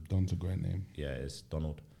Don's a great name. Yeah, it's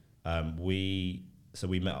Donald. We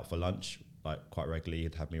met up for lunch like quite regularly.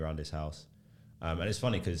 He'd have me around his house. And it's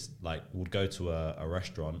funny because like we'd go to a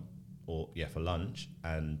restaurant for lunch,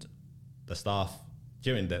 and the staff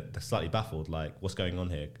during they're slightly baffled, like, what's going on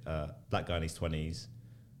here? Black guy in his 20s,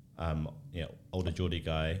 older Geordie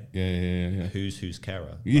guy. Yeah. Who's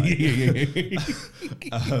carer? They'll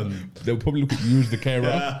probably look at you as the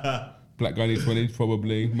carer. Black guy in his 20s,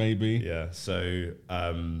 probably, maybe. Yeah. So,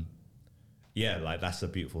 yeah, like that's a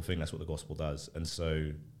beautiful thing. That's what the gospel does. And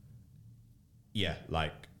so, yeah,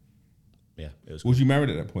 like, yeah, it was. Was you married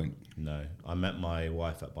at that point? No, I met my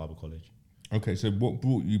wife at Bible college. Okay, so what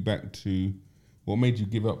brought you back to? What made you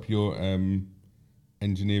give up your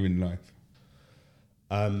engineering life?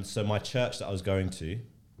 So my church that I was going to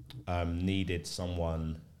needed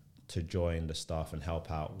someone to join the staff and help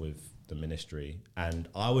out with the ministry, and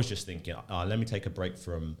I was just thinking, let me take a break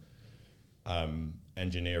from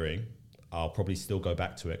engineering. I'll probably still go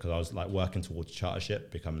back to it because I was like working towards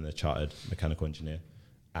chartership, becoming a chartered mechanical engineer,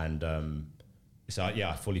 and so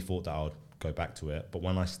I fully thought that I would go back to it. But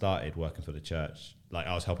when I started working for the church, like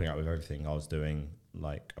I was helping out with everything. I was doing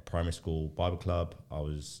like a primary school Bible club. I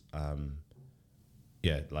was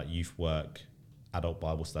like youth work, adult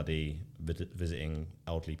Bible study, visiting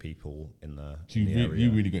elderly people in the, in the area.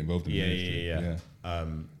 You really got involved in the ministry. Yeah.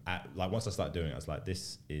 Like once I started doing it, I was like,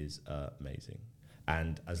 this is amazing.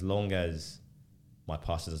 And as long as my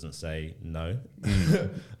pastor doesn't say no,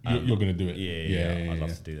 you're going to do it. I'd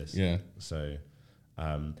love to do this. Yeah. So,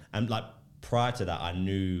 and like prior to that, I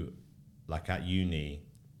knew, like at uni,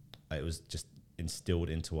 it was just instilled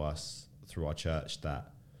into us through our church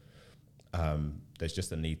that there's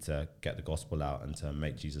just a need to get the gospel out and to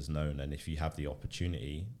make Jesus known. And if you have the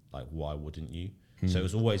opportunity, like why wouldn't you? So it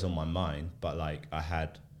was always on my mind, but like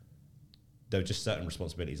there were just certain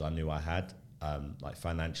responsibilities I knew I had, like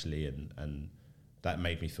financially, and that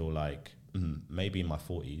made me feel like maybe in my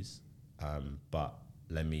 40s, but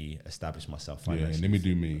let me establish myself financially. Yeah, let me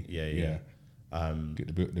do me. Yeah.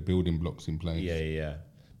 Get the building blocks in place. Yeah.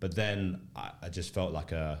 But then I just felt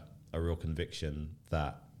like a real conviction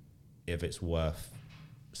that if it's worth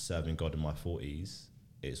serving God in my 40s,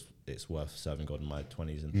 it's worth serving God in my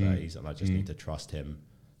 20s and 30s, and I just need to trust Him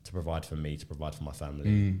to provide for me, to provide for my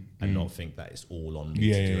family, and not think that it's all on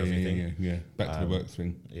me to do everything. Yeah. Back to the work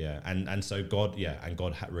thing. Yeah, and so God, and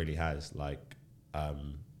God really has, like,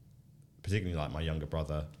 particularly like my younger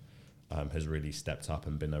brother has really stepped up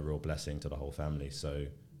and been a real blessing to the whole family. So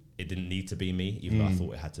it didn't need to be me, even though I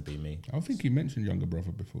thought it had to be me. I think you mentioned younger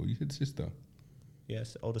brother before. You said sister.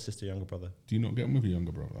 Yes, older sister, younger brother. Do you not get on with your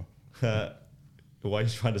younger brother? Why are you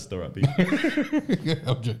trying to stir up beef?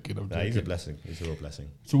 I'm joking. Nah, he's a blessing. He's a real blessing.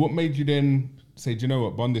 So what made you then say, do you know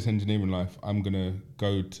what, beyond this engineering life, I'm gonna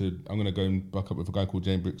go and buck up with a guy called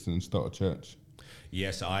James Brixton and start a church?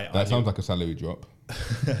 Yes, That sounds like a salary drop.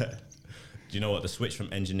 Do you know what? The switch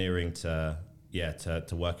from engineering to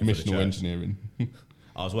working missional for the church. Engineering.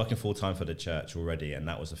 I was working full time for the church already, and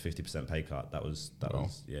that was a 50% pay cut. That was. But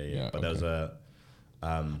there was a.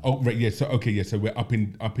 So we're up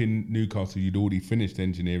in Newcastle. You'd already finished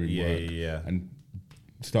engineering work, and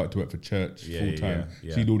started to work for church full time.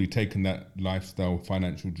 So you'd already taken that lifestyle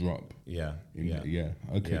financial drop.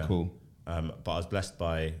 Okay, cool. But I was blessed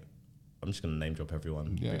by. I'm just going to name drop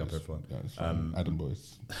everyone. Big up everyone. Adam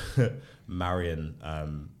Boyce. Marion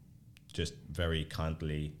just very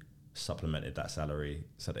kindly supplemented that salary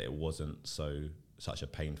so that it wasn't such a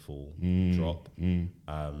painful drop.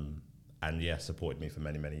 And supported me for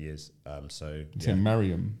many, many years.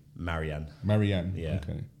 Marianne. Yeah.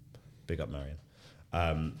 Okay. Big up Marianne.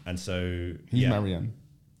 And so who's Marianne?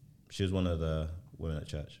 She was one of the women at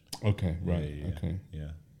church. Okay, right. Okay.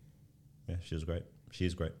 Yeah, she was great. She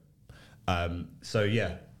is great. I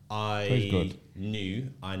knew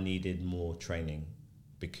I needed more training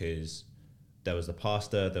because there was the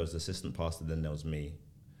pastor, there was the assistant pastor, then there was me.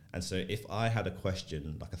 And so if I had a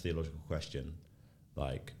question, like a theological question,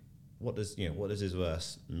 like what does this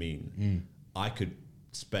verse mean? I could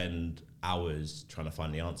spend hours trying to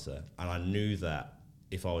find the answer. And I knew that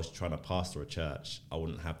if I was trying to pastor a church, I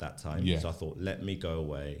wouldn't have that time. So I thought, let me go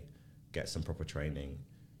away, get some proper training,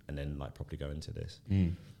 and then like properly go into this.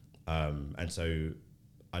 And so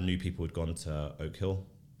I knew people had gone to Oak Hill.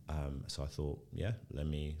 So I thought, let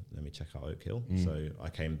me check out Oak Hill. So I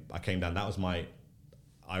came down. That was I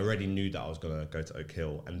already knew that I was going to go to Oak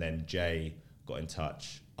Hill. And then Jay got in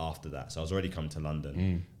touch after that. So I was already coming to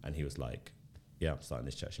London, and he was like, I'm starting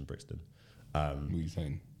this church in Brixton. What are you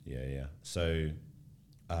saying? Yeah. So,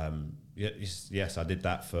 yes, I did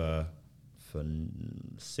that for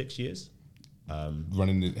 6 years.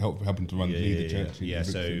 Helping to lead the church. Yeah,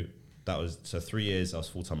 so that was 3 years. I was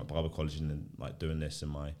full time at Bible college and then like doing this in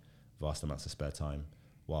my vast amounts of spare time,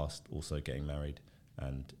 whilst also getting married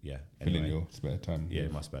and filling your spare time. Yeah,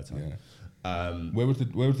 my spare time. Yeah. Where was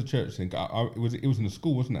the church thing? It was in the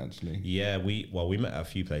school, wasn't it? Actually. Yeah, we met at a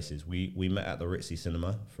few places. We met at the Ritzy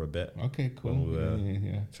Cinema for a bit. Okay, cool. When we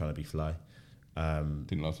were trying to be fly.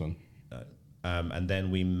 Didn't last long. And then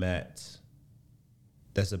we met.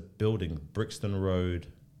 There's a building, Brixton Road,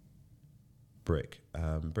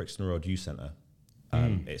 Brixton Road Youth Centre.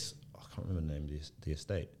 It's, I can't remember the name of the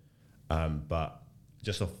estate, but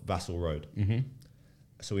just off Vassal Road.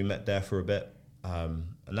 So we met there for a bit, and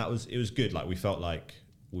it was good. Like we felt like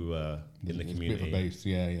we were in the community. A bit of a base,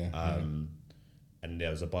 yeah. And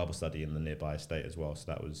there was a Bible study in the nearby estate as well,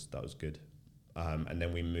 so that was good. And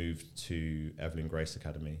then we moved to Evelyn Grace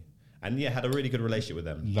Academy, and had a really good relationship with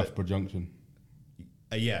them. Loughborough Junction.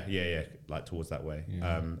 Yeah, like towards that way.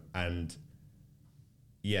 And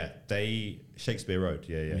they Shakespeare Road.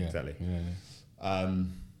 Yeah, exactly.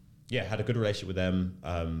 Had a good relationship with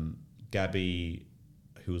them. Gabby,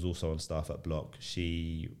 who was also on staff at Block,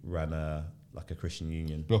 she ran a Christian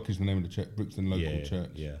union. Block is the name of the church, Brixton local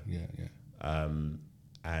church. Yeah.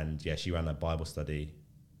 And she ran a Bible study,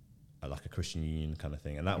 like a Christian union kind of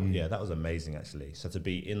thing, and that was amazing actually. So to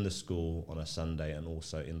be in the school on a Sunday and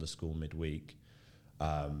also in the school midweek,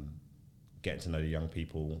 getting to know the young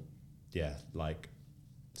people,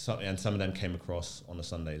 some of them came across on a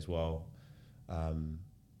Sunday as well.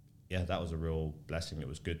 That was a real blessing. It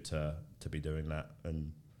was good to be doing that.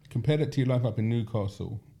 And compare that to your life up in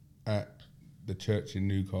Newcastle, at the church in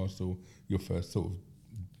Newcastle, your first sort of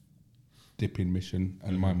dip in mission,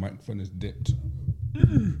 and my microphone has dipped.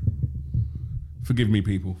 Forgive me,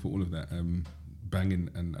 people, for all of that banging,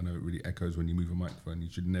 and I know it really echoes when you move a microphone. You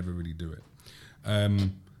should never really do it.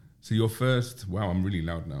 So your first, wow, I'm really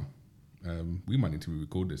loud now. We might need to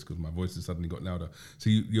re-record this because my voice has suddenly got louder. So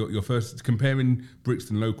your first, comparing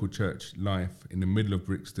Brixton local church life in the middle of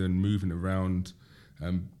Brixton, moving around,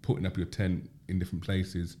 putting up your tent in different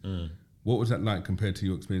places. What was that like compared to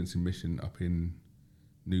your experience in mission up in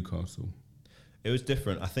Newcastle? It was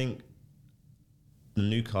different. I think the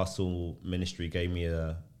Newcastle ministry gave me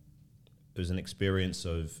it was an experience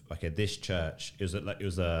of this church. It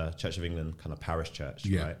was a Church of England kind of parish church,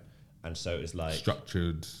 right? And so it was like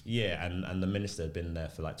structured. Yeah, and the minister had been there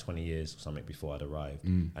for 20 years or something before I'd arrived,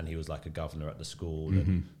 and he was like a governor at the school,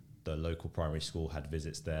 and the local primary school had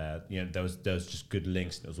visits there. There was just good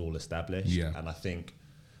links, and it was all established. Yeah. And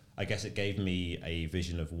I guess it gave me a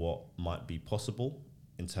vision of what might be possible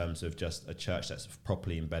in terms of just a church that's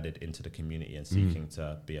properly embedded into the community and seeking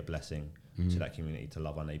to be a blessing to that community, to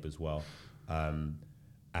love our neighbours well.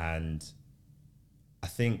 And I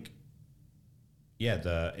think,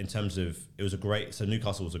 in terms of,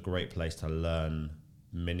 Newcastle was a great place to learn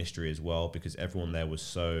ministry as well, because everyone there was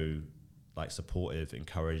so supportive,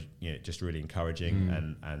 just really encouraging,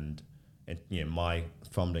 and my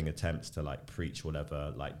fumbling attempts to preach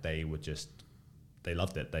whatever, they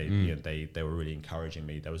loved it. They were really encouraging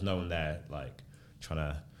me. There was no one there trying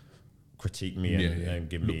to critique me and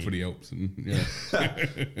give me look for the Alps and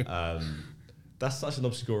That's such an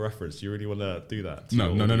obscure reference. You really want to do that?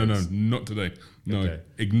 No, not today. No, okay.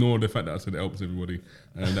 Ignore the fact that I said it helps everybody.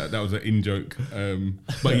 That was an in joke.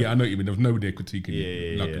 But I know what you mean. There was nobody there critiquing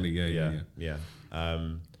you. Luckily, yeah.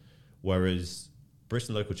 Whereas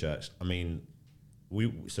Brixton local church,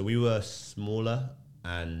 we were smaller,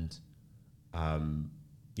 and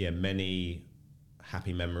many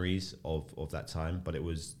happy memories of that time. But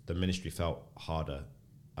the ministry felt harder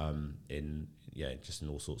in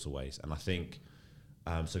all sorts of ways. And I think.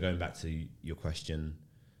 So going back to your question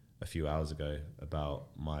a few hours ago about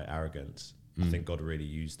my arrogance, I think God really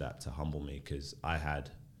used that to humble me, because I had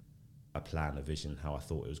a plan, a vision, how I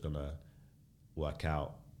thought it was going to work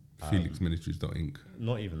out. Felix Ministries Inc.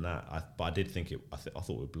 Not even that, but I did think I thought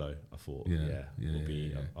it would blow. I thought, we'll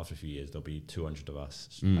be after a few years there'll be 200 of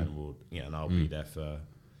us, and and I'll be there for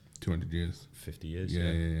 200 years, 50 years.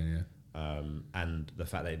 And the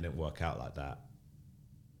fact that it didn't work out like that.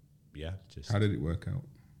 How did it work out?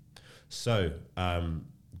 So,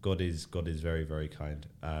 God is very, very kind.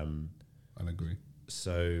 I'll agree.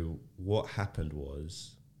 So what happened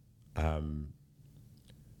was,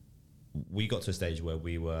 we got to a stage where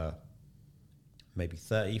we were maybe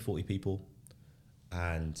 30, 40 people,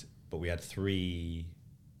 but we had 3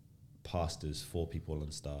 pastors, 4 people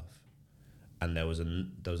on staff, and there was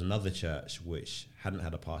another church which hadn't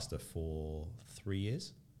had a pastor for 3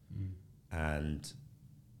 years, and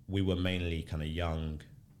we were mainly kind of young,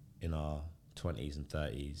 in our 20s and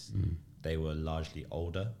 30s. They were largely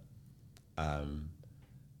older, and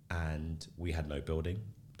we had no building.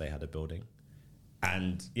 They had a building.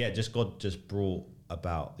 And God just brought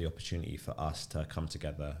about the opportunity for us to come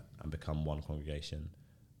together and become one congregation.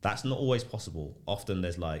 That's not always possible. Often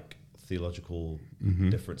there's theological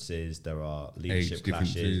differences. There are leadership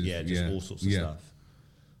clashes. All sorts of stuff.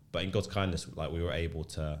 But in God's kindness, we were able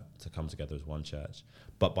to come together as one church.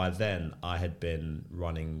 But by then, I had been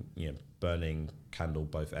running, burning candle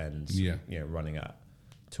both ends, running at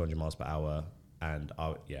 200 miles per hour, and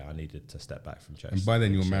I needed to step back from church. And by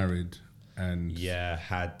then you're married, and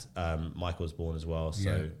had Michael was born as well,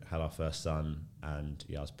 so had our first son, and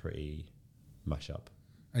I was pretty mush up.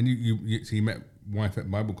 And you met wife at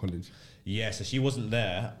Bible college. Yeah, so she wasn't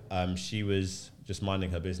there. She was just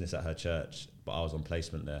minding her business at her church, but I was on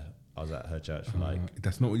placement there. I was at her church for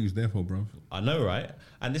That's not what you was there for, bro. I know, right?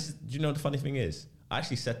 And do you know what the funny thing is? I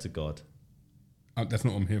actually said to God, that's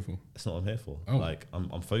not what I'm here for. that's not what I'm here for. Oh. Like,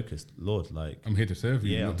 I'm focused, Lord. Like, I'm here to serve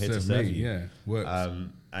you. Yeah, not I'm here to serve serve me. you. Yeah, works.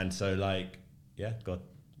 And so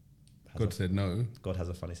God said no. God has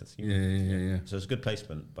a funny sense of humor. Yeah. So it's a good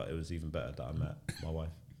placement, but it was even better that I met my wife.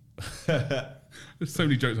 There's so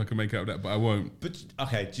many jokes I can make out of that, but I won't. But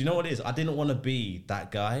okay, do you know what it is? I didn't want to be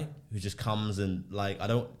that guy who just comes and you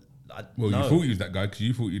thought you was that guy because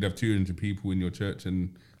you thought you'd have 200 people in your church,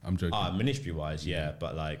 and I'm joking. Ministry wise, yeah,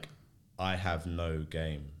 but like, I have no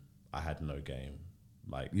game. I had no game.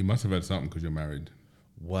 Like, you must have had something because you're married.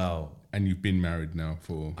 Well, and you've been married now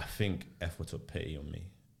for. I think F took pity on me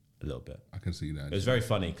a little bit. I can see that. It was very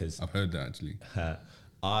funny because I've heard that actually.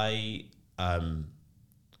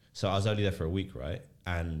 So I was only there for a week, right?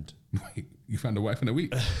 And wait, you found a wife in a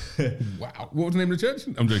week? Wow. What was the name of the church?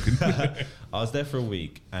 I'm joking. I was there for a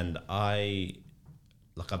week, and I'd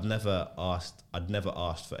never asked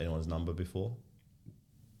for anyone's number before.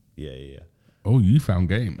 Yeah. Oh, you found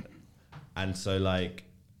game. And so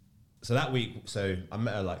that week, so I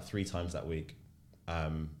met her 3 times that week.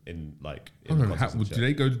 Did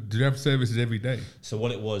they have services every day? So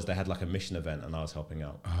what it was, they had a mission event, and I was helping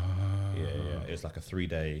out. Yeah. It was a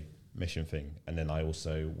 3-day mission thing, and then I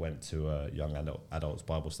also went to a young adults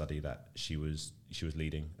Bible study that she was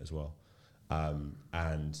leading as well.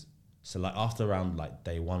 And so after around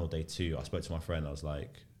day 1 or day 2, I spoke to my friend. I was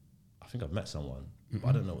like, I think I've met someone, but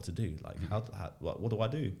I don't know what to do. What do I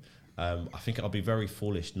do? I think I'll be very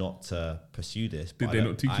foolish not to pursue this. Did they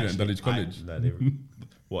not teach you that in Dulwich College? No,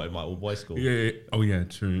 what, in my all boys school? Yeah. Oh yeah,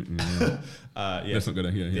 true. Yeah. That's not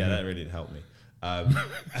gonna. Yeah. That really didn't help me.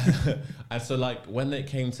 And so when it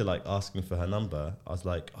came to asking for her number, I was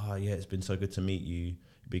like, oh yeah, it's been so good to meet you.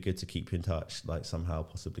 It'd be good to keep in touch, somehow,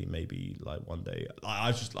 possibly, maybe one day. I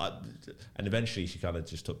was just and eventually she kind of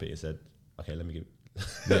just took pity and said, okay, let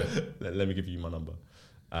me give you my number.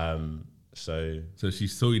 So she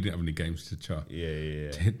saw you didn't have any games to chat.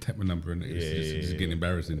 Yeah. Tap my number, and it's just getting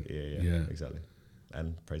embarrassing. Yeah, exactly.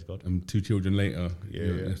 And praise God. And 2 children later,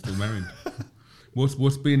 you're still married. What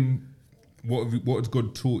has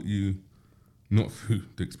God taught you, not through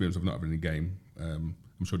the experience of not having any game? I'm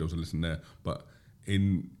sure there was a lesson there, but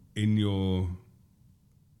in your,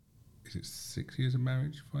 is it 6 years of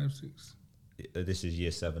marriage? 5, 6? This is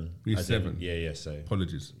year 7. Year 7? Yeah. So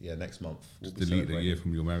apologies. Yeah, next month. We'll delete a year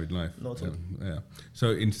from your married life. Not at all. Yeah.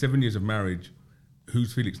 So in 7 years of marriage,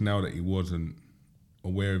 who's Felix now that he wasn't?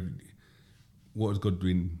 Or what is God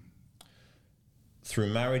doing?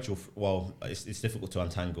 Through marriage, it's difficult to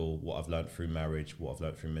untangle what I've learned through marriage, what I've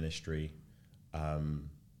learned through ministry,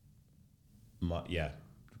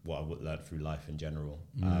 what I've learned through life in general.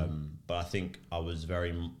 But I think I was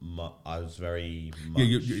very much.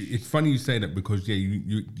 Yeah, it's funny you say that because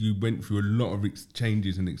you went through a lot of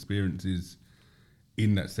changes and experiences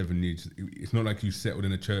in that 7 years. It's not like you settled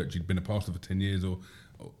in a church, you'd been a pastor for 10 years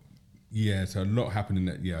so a lot happened in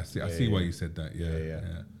that. I see why you said that.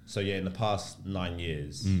 Yeah. So in the past 9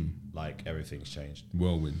 years, everything's changed.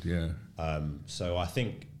 Whirlwind, yeah. So I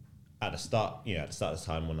think at the start of the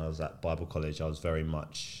time when I was at Bible college, I was very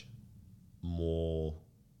much more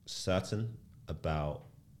certain about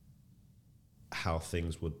how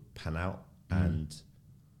things would pan out and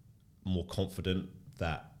more confident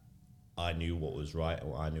that I knew what was right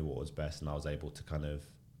or I knew what was best, and I was able to kind of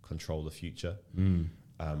control the future.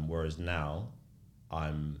 Whereas now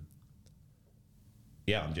I'm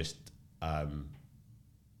just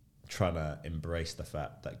trying to embrace the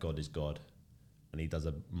fact that God is God, and he does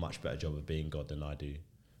a much better job of being God than I do.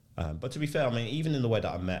 But to be fair, I mean, even in the way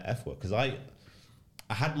that I met F-Word, because I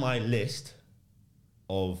had my list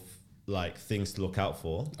of things to look out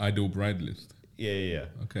for. Ideal bride list. Yeah.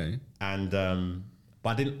 Okay. And but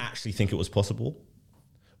I didn't actually think it was possible,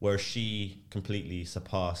 whereas she completely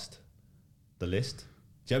surpassed the list.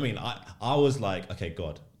 Do you know what I mean? I was like, okay,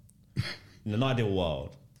 God, in an ideal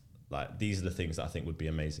world, these are the things that I think would be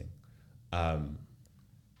amazing.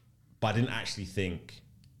 But I didn't actually think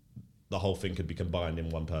the whole thing could be combined in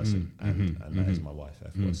one person, and that is my wife.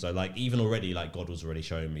 So even already, God was already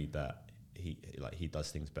showing me that he does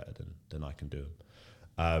things better than I can do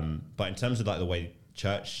them. But in terms of the way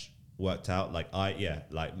church worked out, my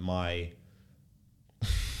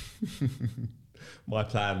my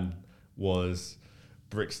plan was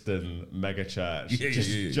Brixton mega church. Yeah, Do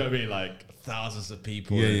yeah. you know what I mean? Like thousands of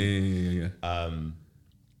people. Yeah.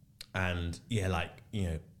 And yeah, like, you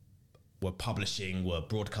know, we're publishing, we're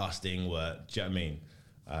broadcasting, do you know what I mean?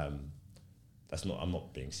 I'm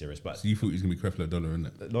not being serious, but So you thought he was going to be Creflo Dollar,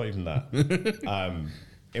 innit? not even that.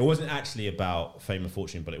 It wasn't actually about fame and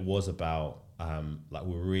fortune, but it was about like,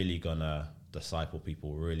 we're really gonna disciple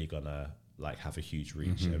people, we're really gonna like have a huge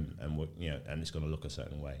reach, and we're, you know, and it's gonna look a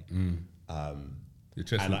certain way.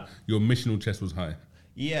 Your missional chest was high.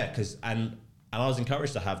 Yeah, because and I was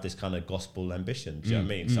encouraged to have this kind of gospel ambition. Do you know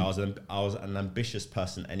what I mean? So I was an ambitious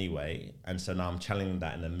person anyway, and so now I'm channeling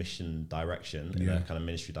that in a mission direction, in a kind of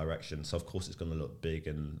ministry direction. So of course it's going to look big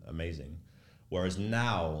and amazing. Whereas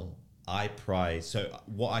now so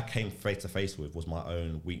what I came face to face with was my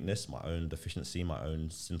own weakness, my own deficiency, my own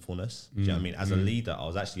sinfulness. Do you know what I mean? As a leader, I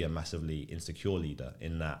was actually a massively insecure leader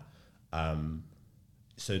in that.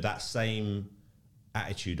 So that same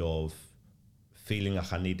attitude of feeling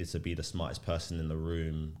like I needed to be the smartest person in the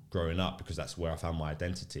room growing up, because that's where I found my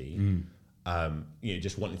identity. You know,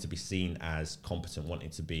 just wanting to be seen as competent, wanting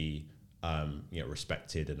to be, you know,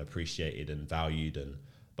 respected and appreciated and valued.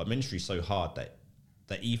 But ministry is so hard that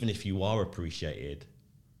even if you are appreciated,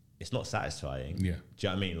 it's not satisfying. Yeah. Do you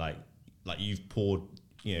know what I mean? Like you've poured,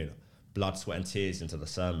 you know, blood, sweat and tears into the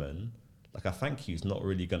sermon. Like a thank you is not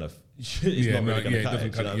really gonna. Cut it. Do you know what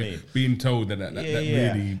I mean? Being told that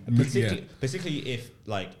really, particularly if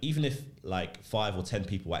like, even if like 5 or 10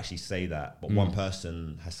 people actually say that, but one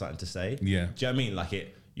person has something to say. Yeah. Do you know what I mean? Like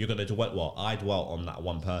you're gonna dwell. Well, I dwelt on that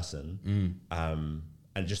one person, and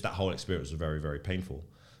just that whole experience was very, very painful.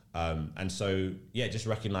 And so just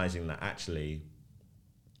recognizing that actually,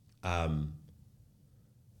 the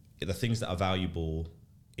things that are valuable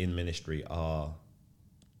in ministry are.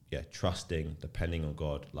 Trusting, depending on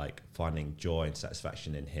God, like finding joy and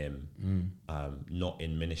satisfaction in Him, not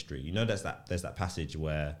in ministry. You know, there's that passage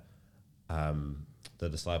where the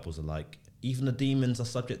disciples are like, even the demons are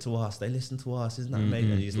subject to us. They listen to us. Isn't that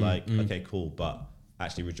amazing? And He's like, okay, cool, but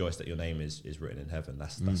actually rejoice that your name is written in heaven.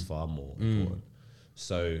 That's far more important.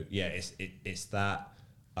 So it's that.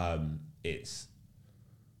 I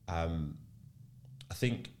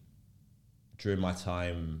think during my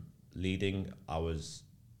time leading, I was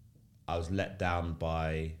let down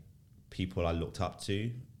by people I looked up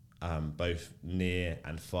to, both near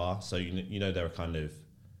and far. So you know there are kind of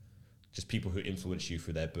just people who influence you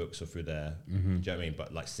through their books or through their, do you know what I mean?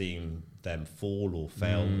 But like seeing them fall or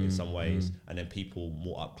fail in some ways, and then people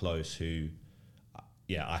more up close who,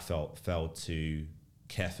 I felt failed to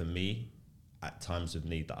care for me at times of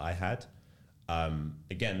need that I had.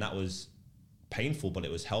 Again, that was painful, but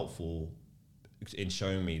it was helpful in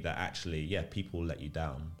showing me that actually, people let you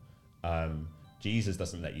down. Jesus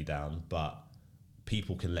doesn't let you down, but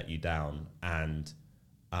people can let you down, and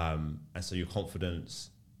so your confidence.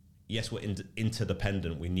 Yes, we're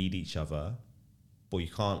interdependent. We need each other, but you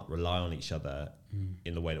can't rely on each other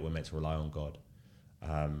in the way that we're meant to rely on God.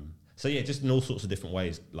 So just in all sorts of different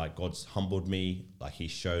ways. Like God's humbled me. Like He's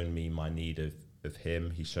shown me my need of Him.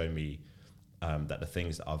 He's shown me that the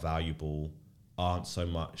things that are valuable aren't so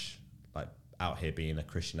much like out here being a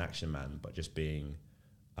Christian action man, but just being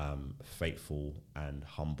faithful and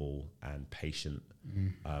humble and patient,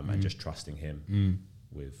 and just trusting Him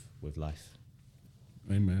with life.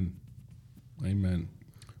 Amen.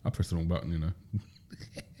 I pressed the wrong button, you know.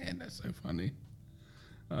 That's so funny.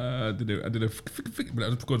 I did a but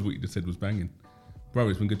of course what you just said was banging. Bro,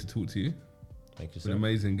 it's been good to talk to you. Thank you, It's sir. been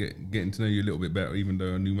amazing getting to know you a little bit better, even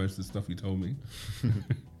though I knew most of the stuff you told me.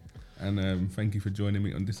 And thank you for joining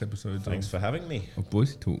me on this episode. Thanks for having me. Of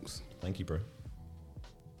Boycey Talks. Thank you, bro.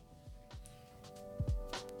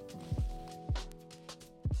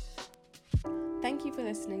 Thank you for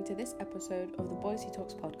listening to this episode of the Boycey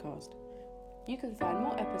Talks podcast. You can find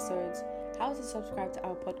more episodes, how to subscribe to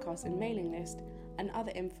our podcast and mailing list, and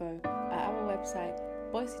other info at our website,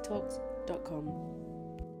 boyceytalks.com.